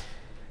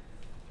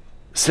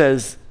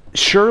 says,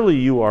 surely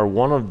you are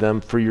one of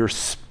them, for your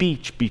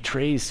speech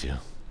betrays you.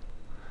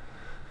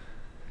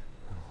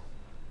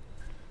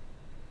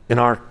 In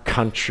our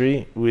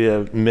country, we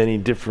have many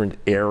different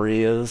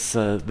areas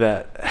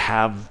that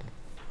have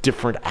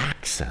different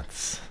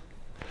accents.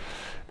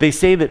 They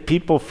say that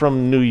people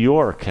from New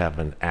York have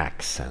an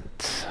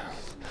accent,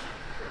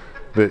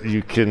 that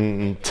you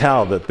can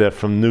tell that they're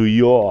from New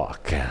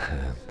York.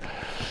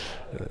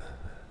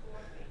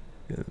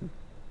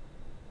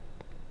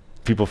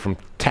 People from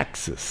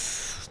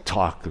Texas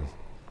talk a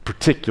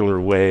particular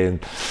way,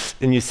 and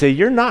you say,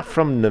 you're not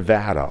from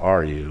Nevada,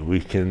 are you? We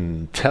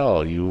can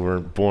tell you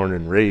weren't born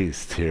and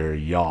raised here,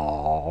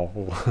 y'all.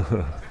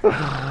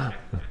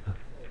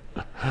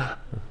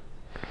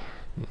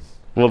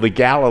 Well, the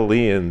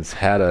Galileans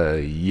had a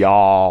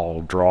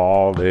y'all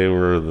drawl. They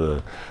were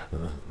the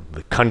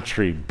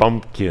country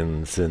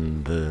bumpkins,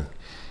 and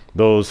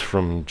those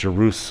from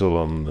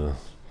Jerusalem, the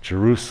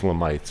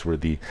Jerusalemites, were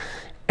the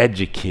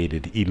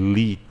educated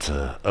elite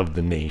of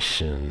the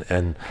nation.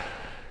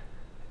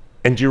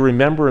 And you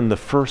remember in the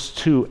first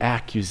two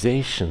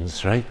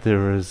accusations, right?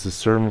 There is a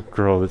servant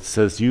girl that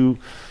says, you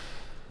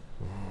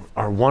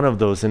are one of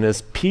those. And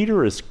as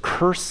Peter is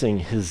cursing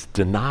his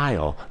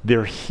denial,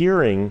 they're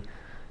hearing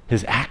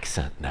his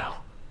accent now.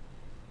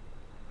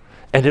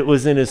 And it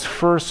was in his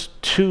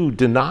first two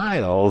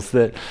denials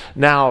that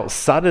now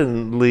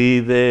suddenly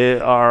they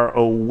are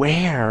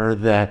aware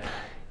that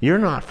you're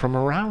not from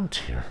around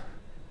here.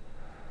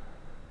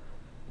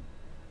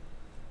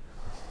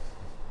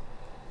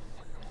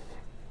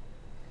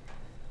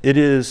 It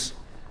is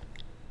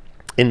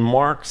in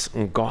Mark's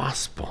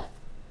gospel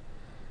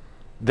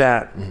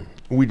that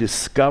we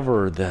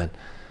discover that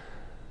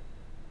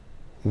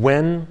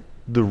when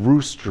the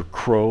rooster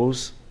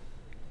crows,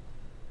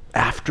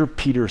 after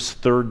Peter's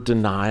third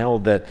denial,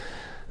 that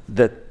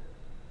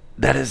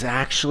is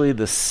actually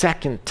the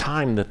second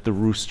time that the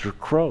rooster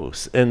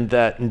crows, and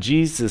that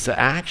Jesus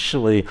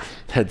actually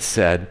had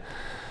said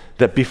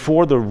that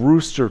before the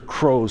rooster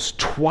crows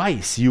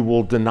twice, you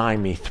will deny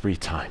me 3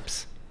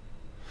 times.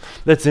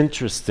 That's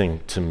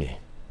interesting to me,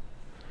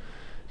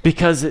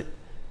 because it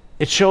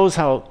shows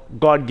how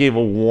God gave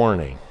a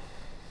warning.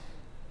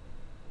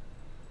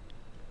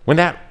 When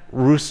that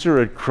rooster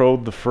had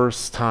crowed the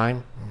first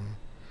time,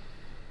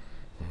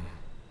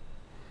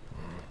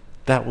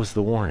 that was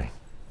the warning.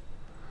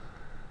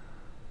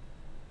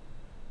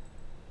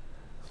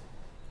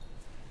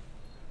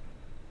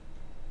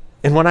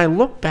 And when I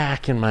look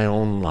back in my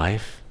own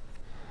life,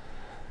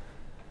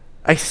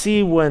 I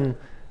see when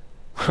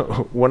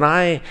when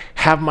I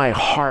have my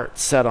heart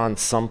set on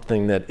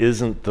something that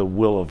isn't the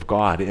will of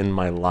God in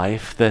my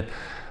life, that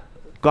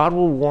God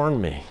will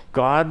warn me.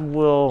 God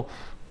will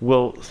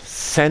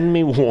send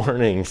me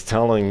warnings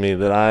telling me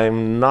that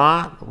I'm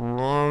not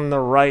on the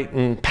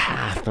right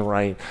path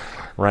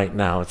right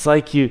now. It's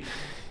like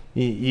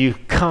you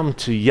come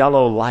to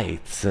yellow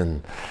lights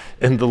and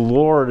the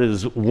Lord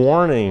is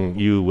warning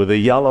you with a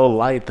yellow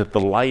light that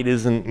the light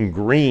isn't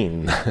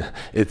green.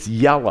 It's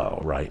yellow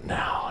right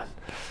now.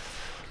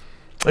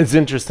 It's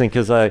interesting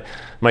because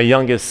my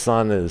youngest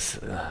son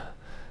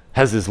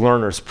has his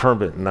learner's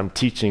permit, and I'm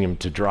teaching him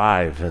to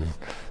drive, and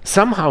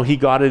somehow he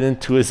got it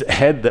into his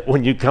head that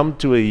when you come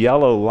to a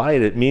yellow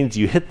light, it means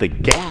you hit the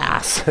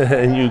gas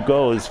and you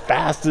go as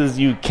fast as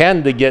you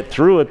can to get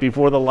through it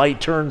before the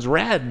light turns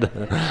red.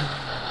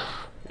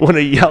 When a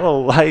yellow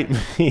light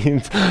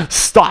means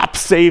stop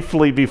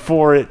safely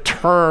before it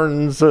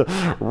turns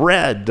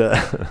red.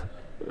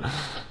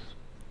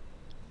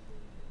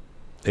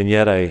 And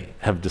yet I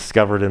have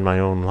discovered in my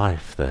own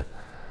life that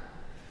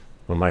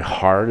when my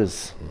heart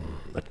is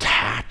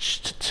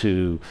attached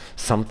to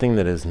something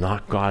that is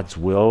not God's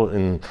will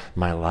in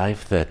my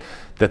life, that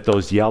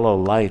those yellow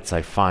lights,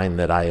 I find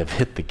that I have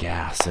hit the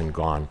gas and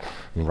gone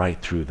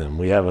right through them.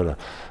 We have an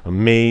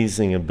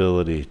amazing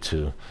ability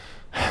to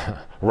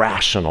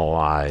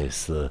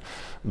rationalize the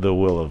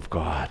will of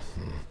God.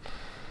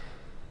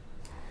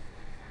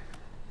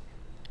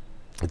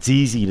 It's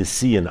easy to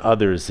see in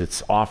others.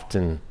 It's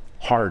often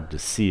hard to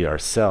see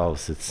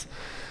ourselves. It's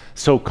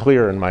so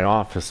clear in my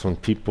office when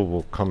people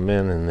will come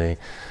in and they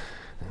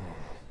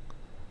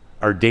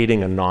are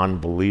dating a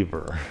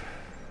non-believer.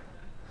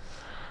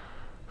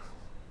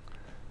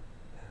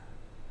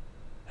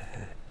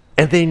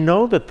 And they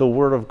know that the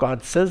Word of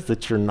God says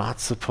that you're not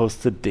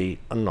supposed to date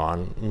a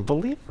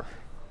non-believer.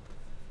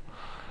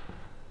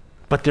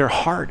 But their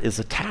heart is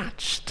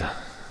attached.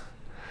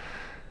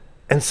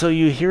 And so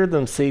you hear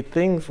them say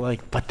things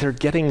like, but they're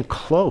getting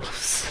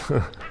close.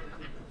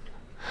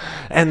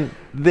 And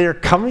they're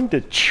coming to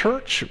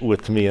church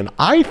with me, and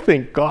I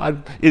think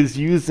God is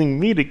using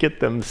me to get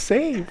them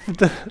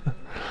saved.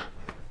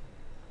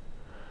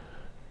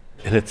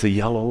 And it's a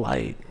yellow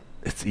light.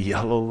 It's a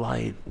yellow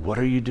light. What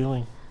are you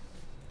doing?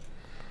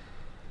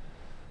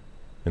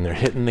 And they're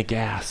hitting the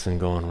gas and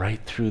going right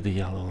through the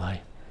yellow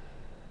light.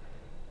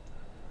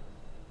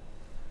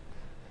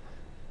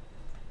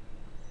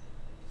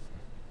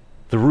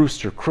 The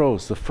rooster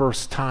crows the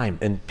first time,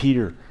 and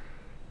Peter,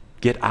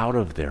 get out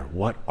of there.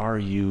 What are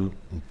you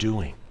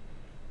doing?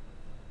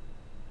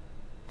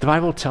 The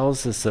Bible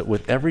tells us that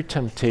with every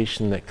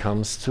temptation that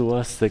comes to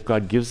us, that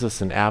God gives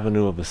us an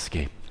avenue of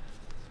escape.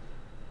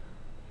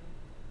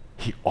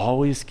 He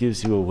always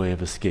gives you a way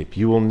of escape.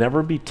 You will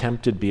never be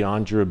tempted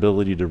beyond your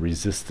ability to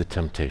resist the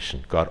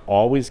temptation. God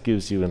always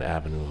gives you an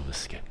avenue of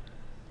escape.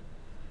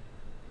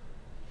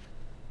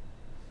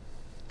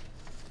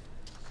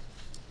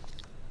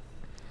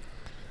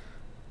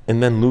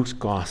 And then Luke's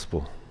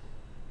gospel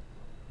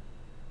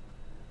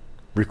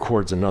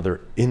records another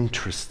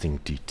interesting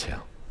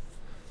detail.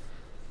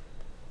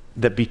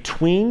 That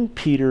between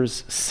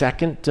Peter's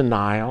second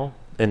denial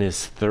and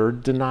his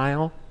third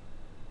denial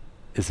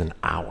is an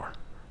hour.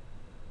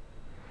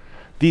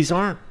 These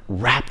aren't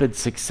rapid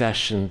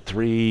succession,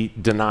 3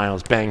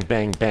 denials, bang,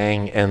 bang,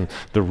 bang, and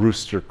the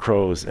rooster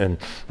crows and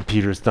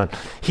Peter's done.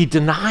 He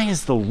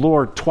denies the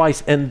Lord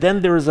twice, and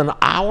then there is an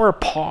hour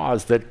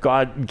pause that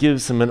God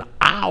gives him, an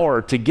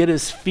hour to get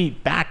his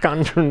feet back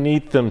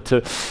underneath him,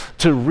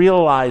 to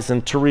realize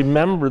and to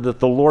remember that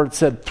the Lord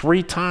said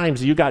 3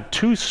 times, you got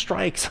 2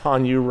 strikes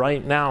on you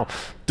right now.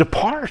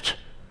 Depart.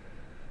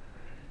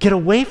 Get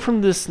away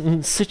from this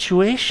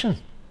situation.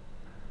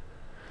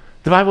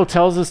 The Bible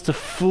tells us to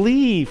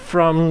flee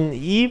from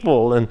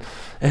evil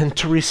and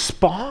to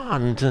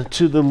respond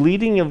to the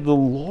leading of the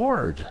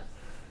Lord.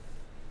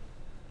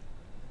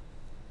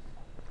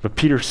 But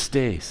Peter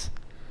stays.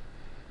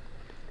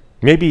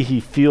 Maybe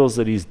he feels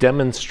that he's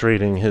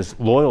demonstrating his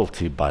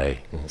loyalty by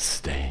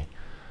staying.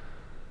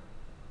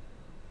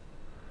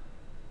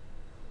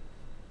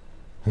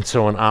 And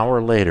so an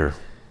hour later,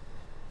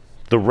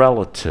 the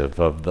relative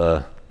of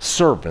the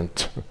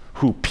servant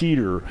who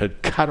Peter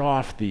had cut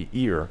off the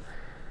ear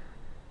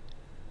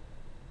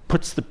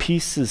puts the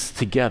pieces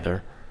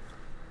together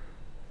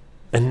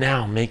and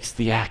now makes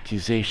the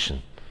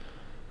accusation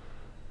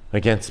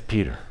against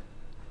Peter.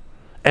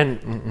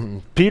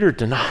 And Peter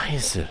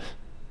denies it,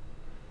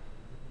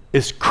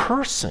 is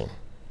cursing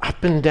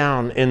up and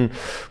down. And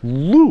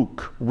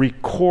Luke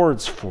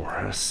records for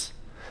us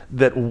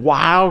that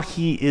while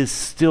he is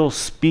still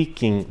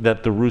speaking,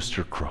 that the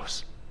rooster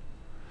crows.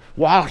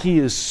 While he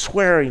is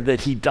swearing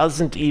that he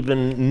doesn't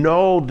even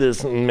know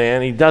this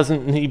man, he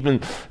doesn't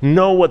even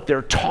know what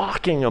they're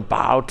talking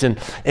about, and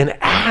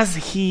as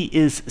he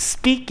is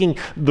speaking,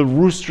 the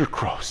rooster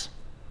crows.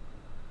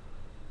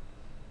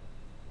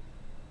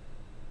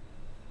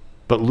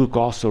 But Luke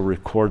also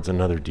records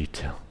another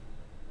detail.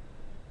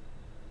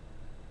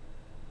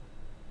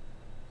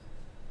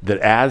 That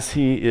as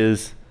he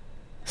is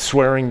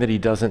swearing that he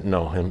doesn't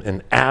know him.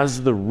 And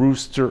as the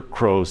rooster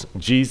crows,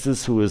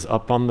 Jesus, who is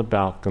up on the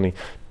balcony,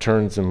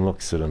 turns and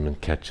looks at him and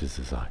catches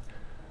his eye.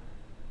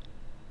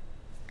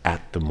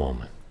 At the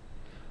moment.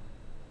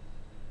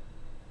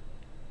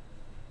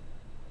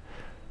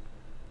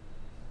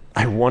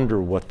 I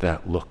wonder what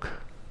that look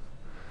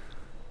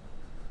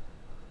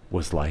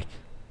was like.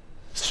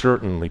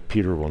 Certainly,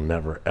 Peter will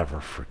never,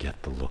 ever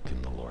forget the look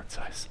in the Lord's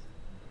eyes.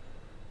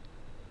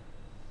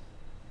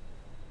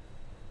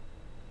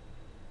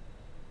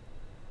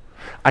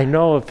 I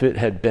know if it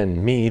had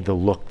been me, the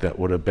look that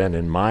would have been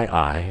in my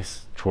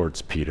eyes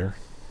towards Peter.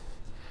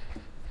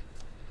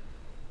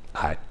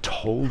 I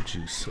told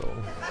you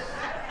so.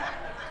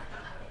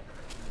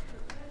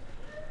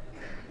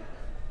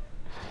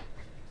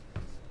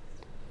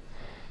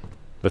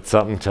 But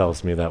something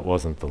tells me that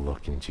wasn't the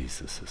look in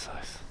Jesus'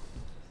 eyes.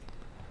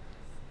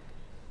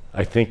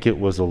 I think it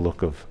was a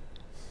look of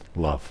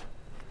love.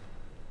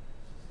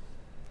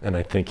 And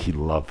I think he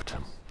loved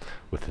him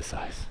with his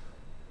eyes.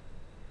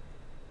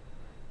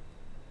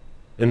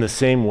 In the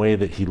same way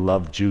that he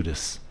loved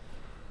Judas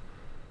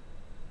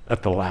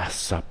at the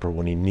Last Supper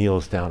when he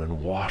kneels down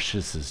and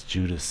washes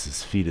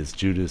Judas's feet as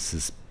Judas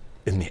is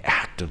in the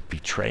act of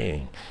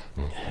betraying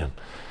him.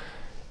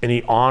 And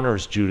he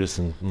honors Judas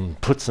and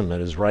puts him at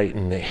his right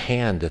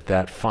hand at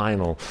that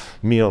final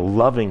meal,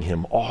 loving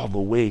him all the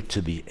way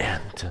to the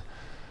end.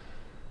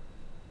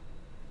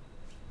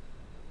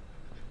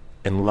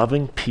 And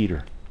loving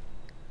Peter,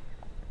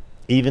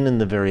 even in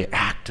the very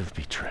act of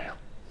betrayal,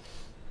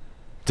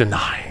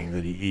 denying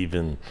that he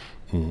even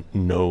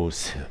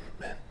knows him.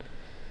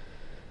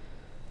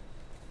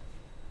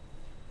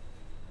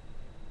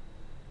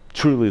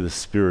 Truly the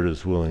spirit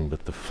is willing,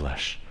 but the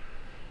flesh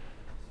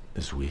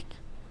is weak.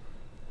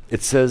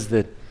 It says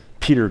that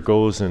Peter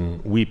goes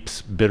and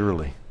weeps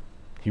bitterly.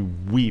 He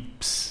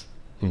weeps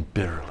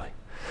bitterly.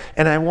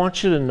 And I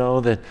want you to know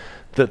that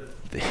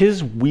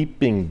his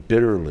weeping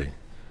bitterly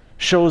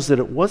shows that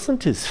it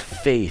wasn't his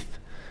faith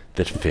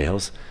that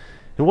fails.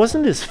 It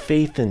wasn't his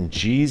faith in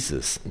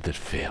Jesus that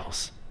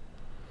fails.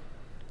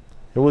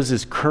 It was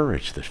his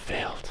courage that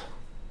failed.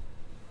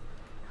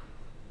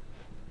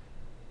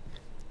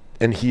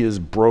 And he is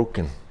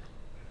broken.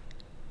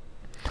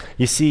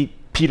 You see,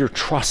 Peter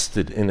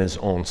trusted in his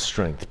own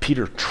strength.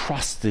 Peter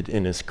trusted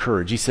in his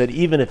courage. He said,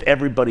 even if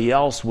everybody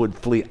else would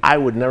flee, I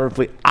would never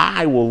flee.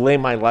 I will lay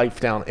my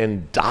life down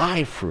and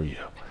die for you.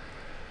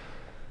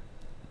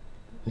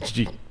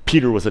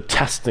 Peter was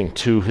attesting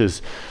to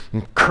his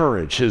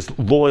courage, his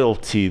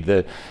loyalty,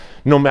 that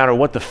no matter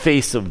what the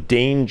face of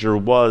danger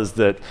was,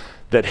 that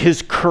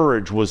his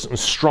courage was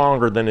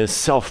stronger than his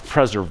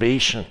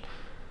self-preservation.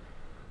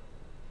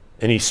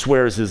 And he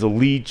swears his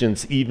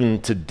allegiance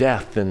even to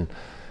death. And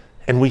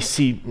we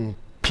see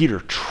Peter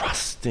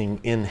trusting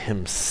in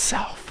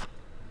himself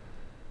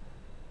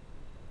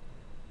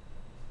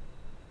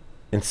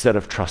instead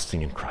of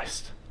trusting in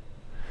Christ.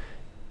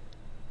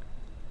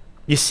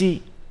 You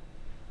see,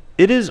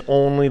 it is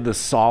only the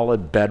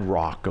solid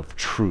bedrock of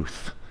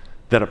truth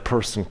that a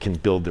person can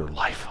build their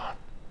life on.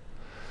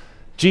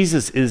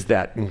 Jesus is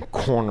that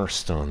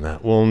cornerstone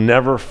that will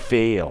never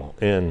fail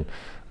in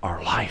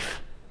our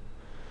life.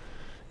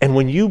 And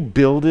when you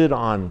build it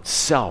on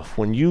self,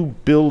 when you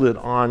build it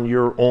on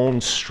your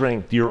own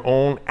strength, your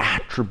own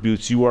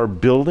attributes, you are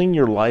building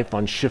your life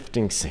on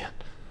shifting sand.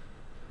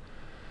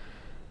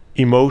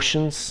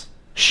 Emotions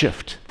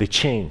shift, they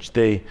change,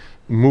 they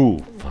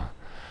move.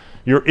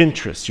 Your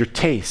interests, your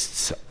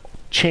tastes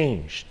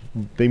change,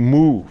 they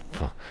move.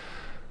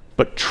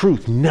 But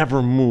truth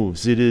never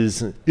moves, it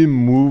is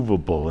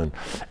immovable.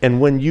 And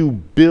when you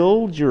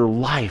build your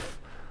life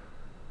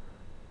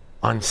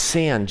on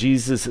sand,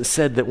 Jesus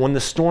said that when the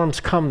storms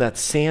come, that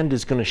sand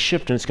is going to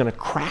shift and it's going to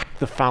crack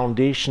the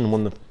foundation.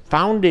 When the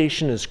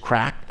foundation is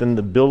cracked, then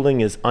the building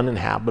is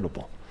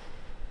uninhabitable.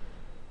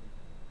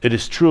 It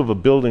is true of a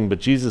building, but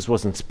Jesus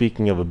wasn't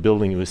speaking of a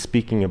building, he was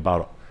speaking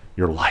about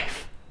your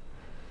life.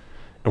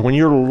 And when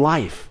your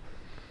life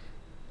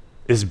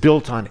is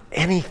built on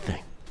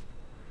anything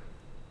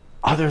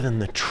other than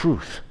the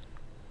truth,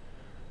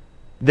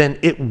 then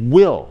it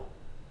will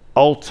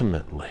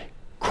ultimately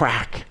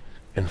crack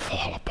and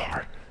fall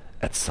apart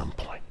at some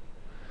point.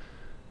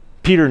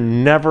 Peter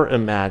never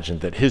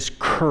imagined that his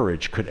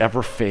courage could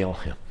ever fail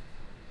him.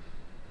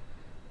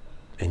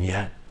 And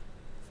yet,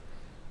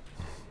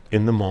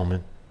 in the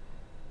moment,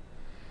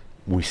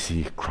 we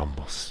see it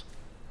crumbles.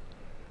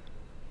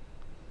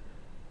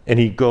 And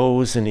he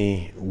goes and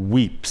he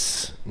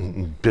weeps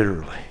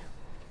bitterly.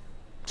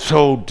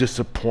 So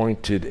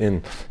disappointed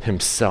in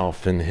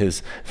himself and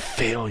his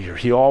failure.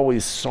 He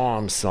always saw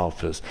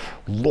himself as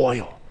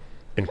loyal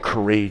and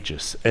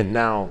courageous, and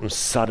now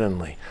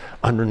suddenly,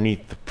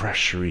 underneath the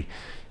pressure,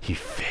 he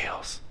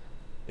fails,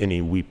 and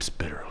he weeps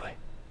bitterly.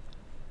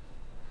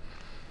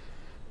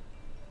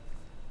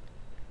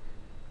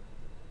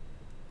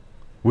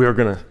 We are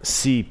going to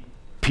see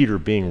Peter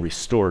being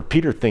restored.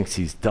 Peter thinks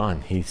he's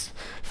done. He's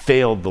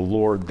failed the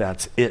Lord.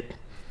 That's it.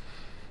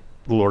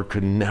 The Lord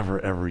could never,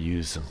 ever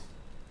use him,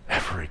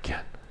 ever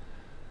again.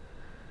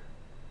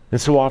 And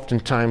so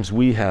oftentimes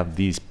we have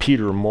these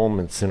Peter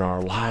moments in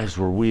our lives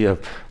where we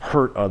have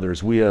hurt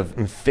others. We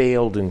have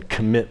failed in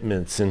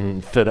commitments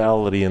and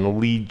fidelity and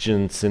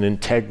allegiance and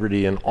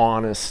integrity and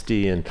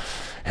honesty.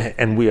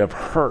 And we have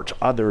hurt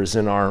others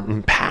in our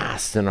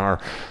past and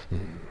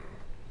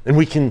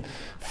we can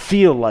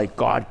feel like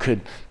God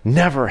could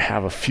never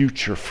have a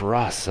future for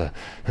us,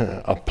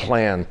 a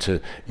plan to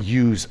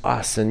use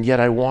us. And yet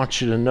I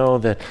want you to know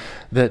that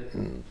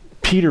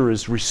Peter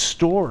is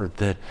restored,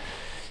 that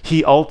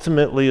he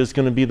ultimately is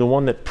going to be the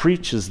one that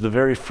preaches the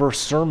very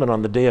first sermon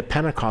on the day of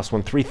Pentecost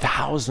when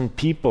 3,000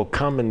 people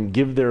come and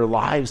give their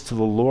lives to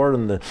the Lord,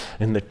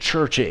 and the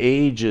church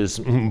age is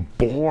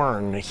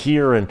born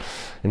here. And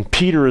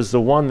Peter is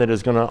the one that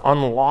is going to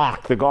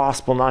unlock the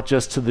gospel, not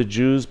just to the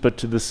Jews, but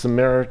to the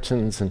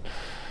Samaritans. And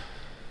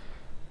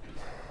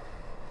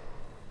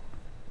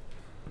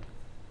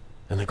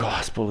the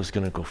gospel is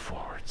going to go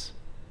forwards.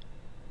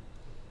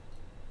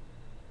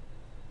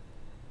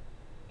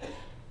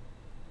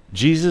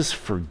 Jesus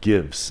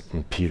forgives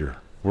Peter.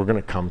 We're going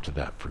to come to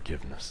that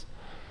forgiveness.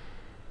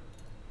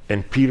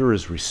 And Peter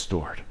is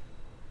restored.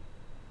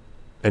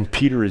 And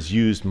Peter is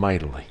used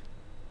mightily.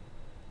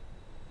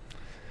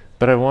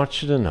 But I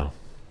want you to know,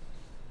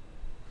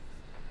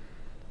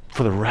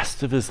 for the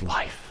rest of his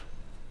life,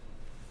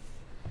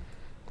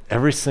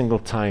 every single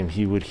time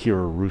he would hear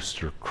a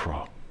rooster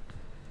crow,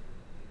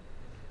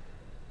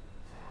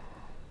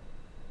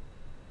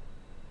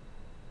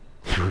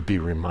 he would be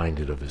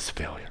reminded of his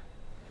failure.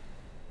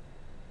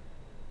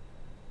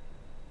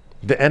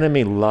 The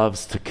enemy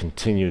loves to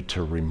continue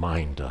to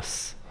remind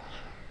us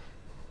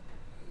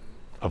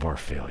of our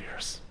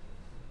failures.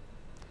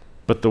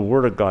 But the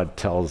Word of God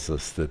tells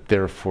us that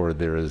therefore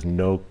there is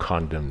no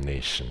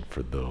condemnation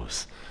for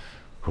those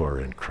who are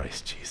in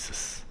Christ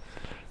Jesus.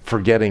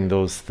 Forgetting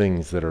those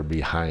things that are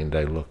behind,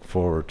 I look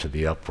forward to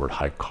the upward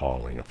high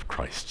calling of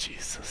Christ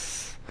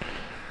Jesus.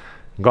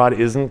 God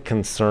isn't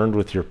concerned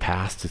with your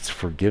past. It's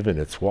forgiven,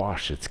 it's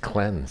washed, it's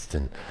cleansed.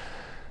 And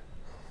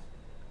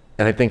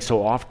I think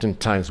so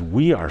oftentimes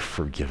we are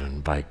forgiven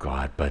by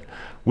God, but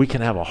we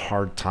can have a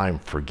hard time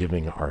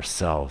forgiving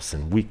ourselves,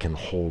 and we can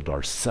hold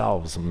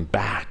ourselves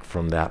back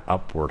from that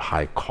upward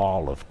high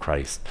call of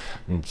Christ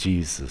and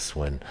Jesus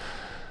when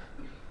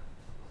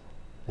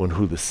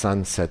who the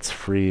Son sets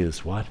free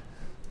is what?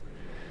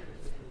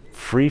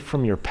 Free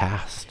from your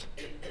past,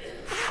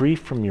 free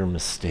from your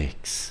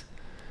mistakes,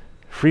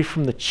 free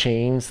from the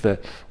chains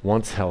that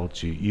once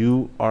held you.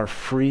 You are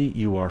free,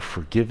 you are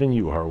forgiven,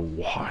 you are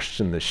washed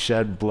in the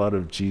shed blood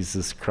of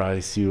Jesus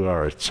Christ. You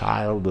are a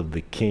child of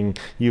the King.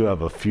 You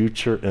have a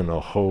future and a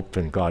hope,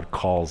 and God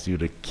calls you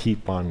to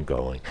keep on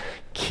going,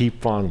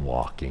 keep on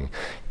walking,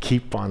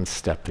 keep on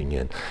stepping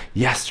in.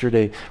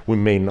 Yesterday, we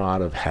may not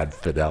have had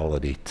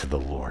fidelity to the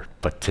Lord,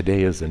 but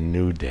today is a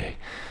new day,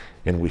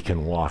 and we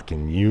can walk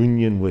in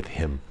union with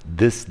Him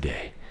this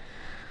day.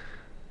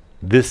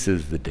 This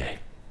is the day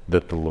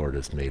that the Lord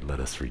has made.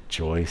 Let us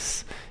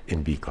rejoice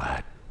and be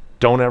glad.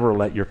 Don't ever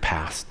let your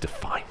past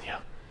define you.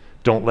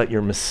 Don't let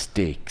your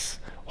mistakes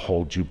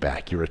hold you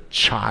back. You're a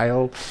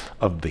child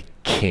of the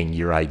King.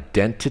 Your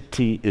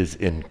identity is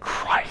in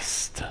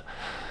Christ,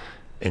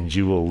 and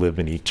you will live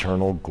in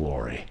eternal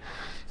glory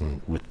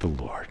with the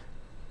Lord.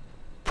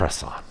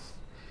 Press on.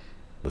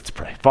 Let's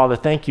pray. Father,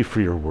 thank you for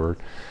your word.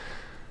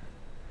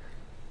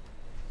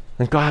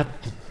 And God,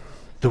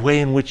 the way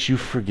in which you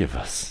forgive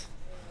us,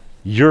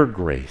 your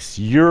grace,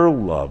 your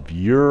love,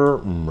 your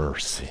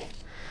mercy.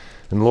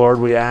 And Lord,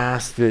 we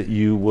ask that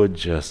you would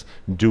just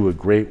do a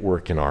great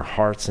work in our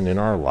hearts and in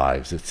our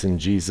lives. It's in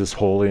Jesus'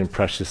 holy and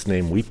precious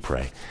name we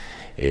pray.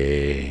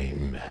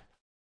 Amen.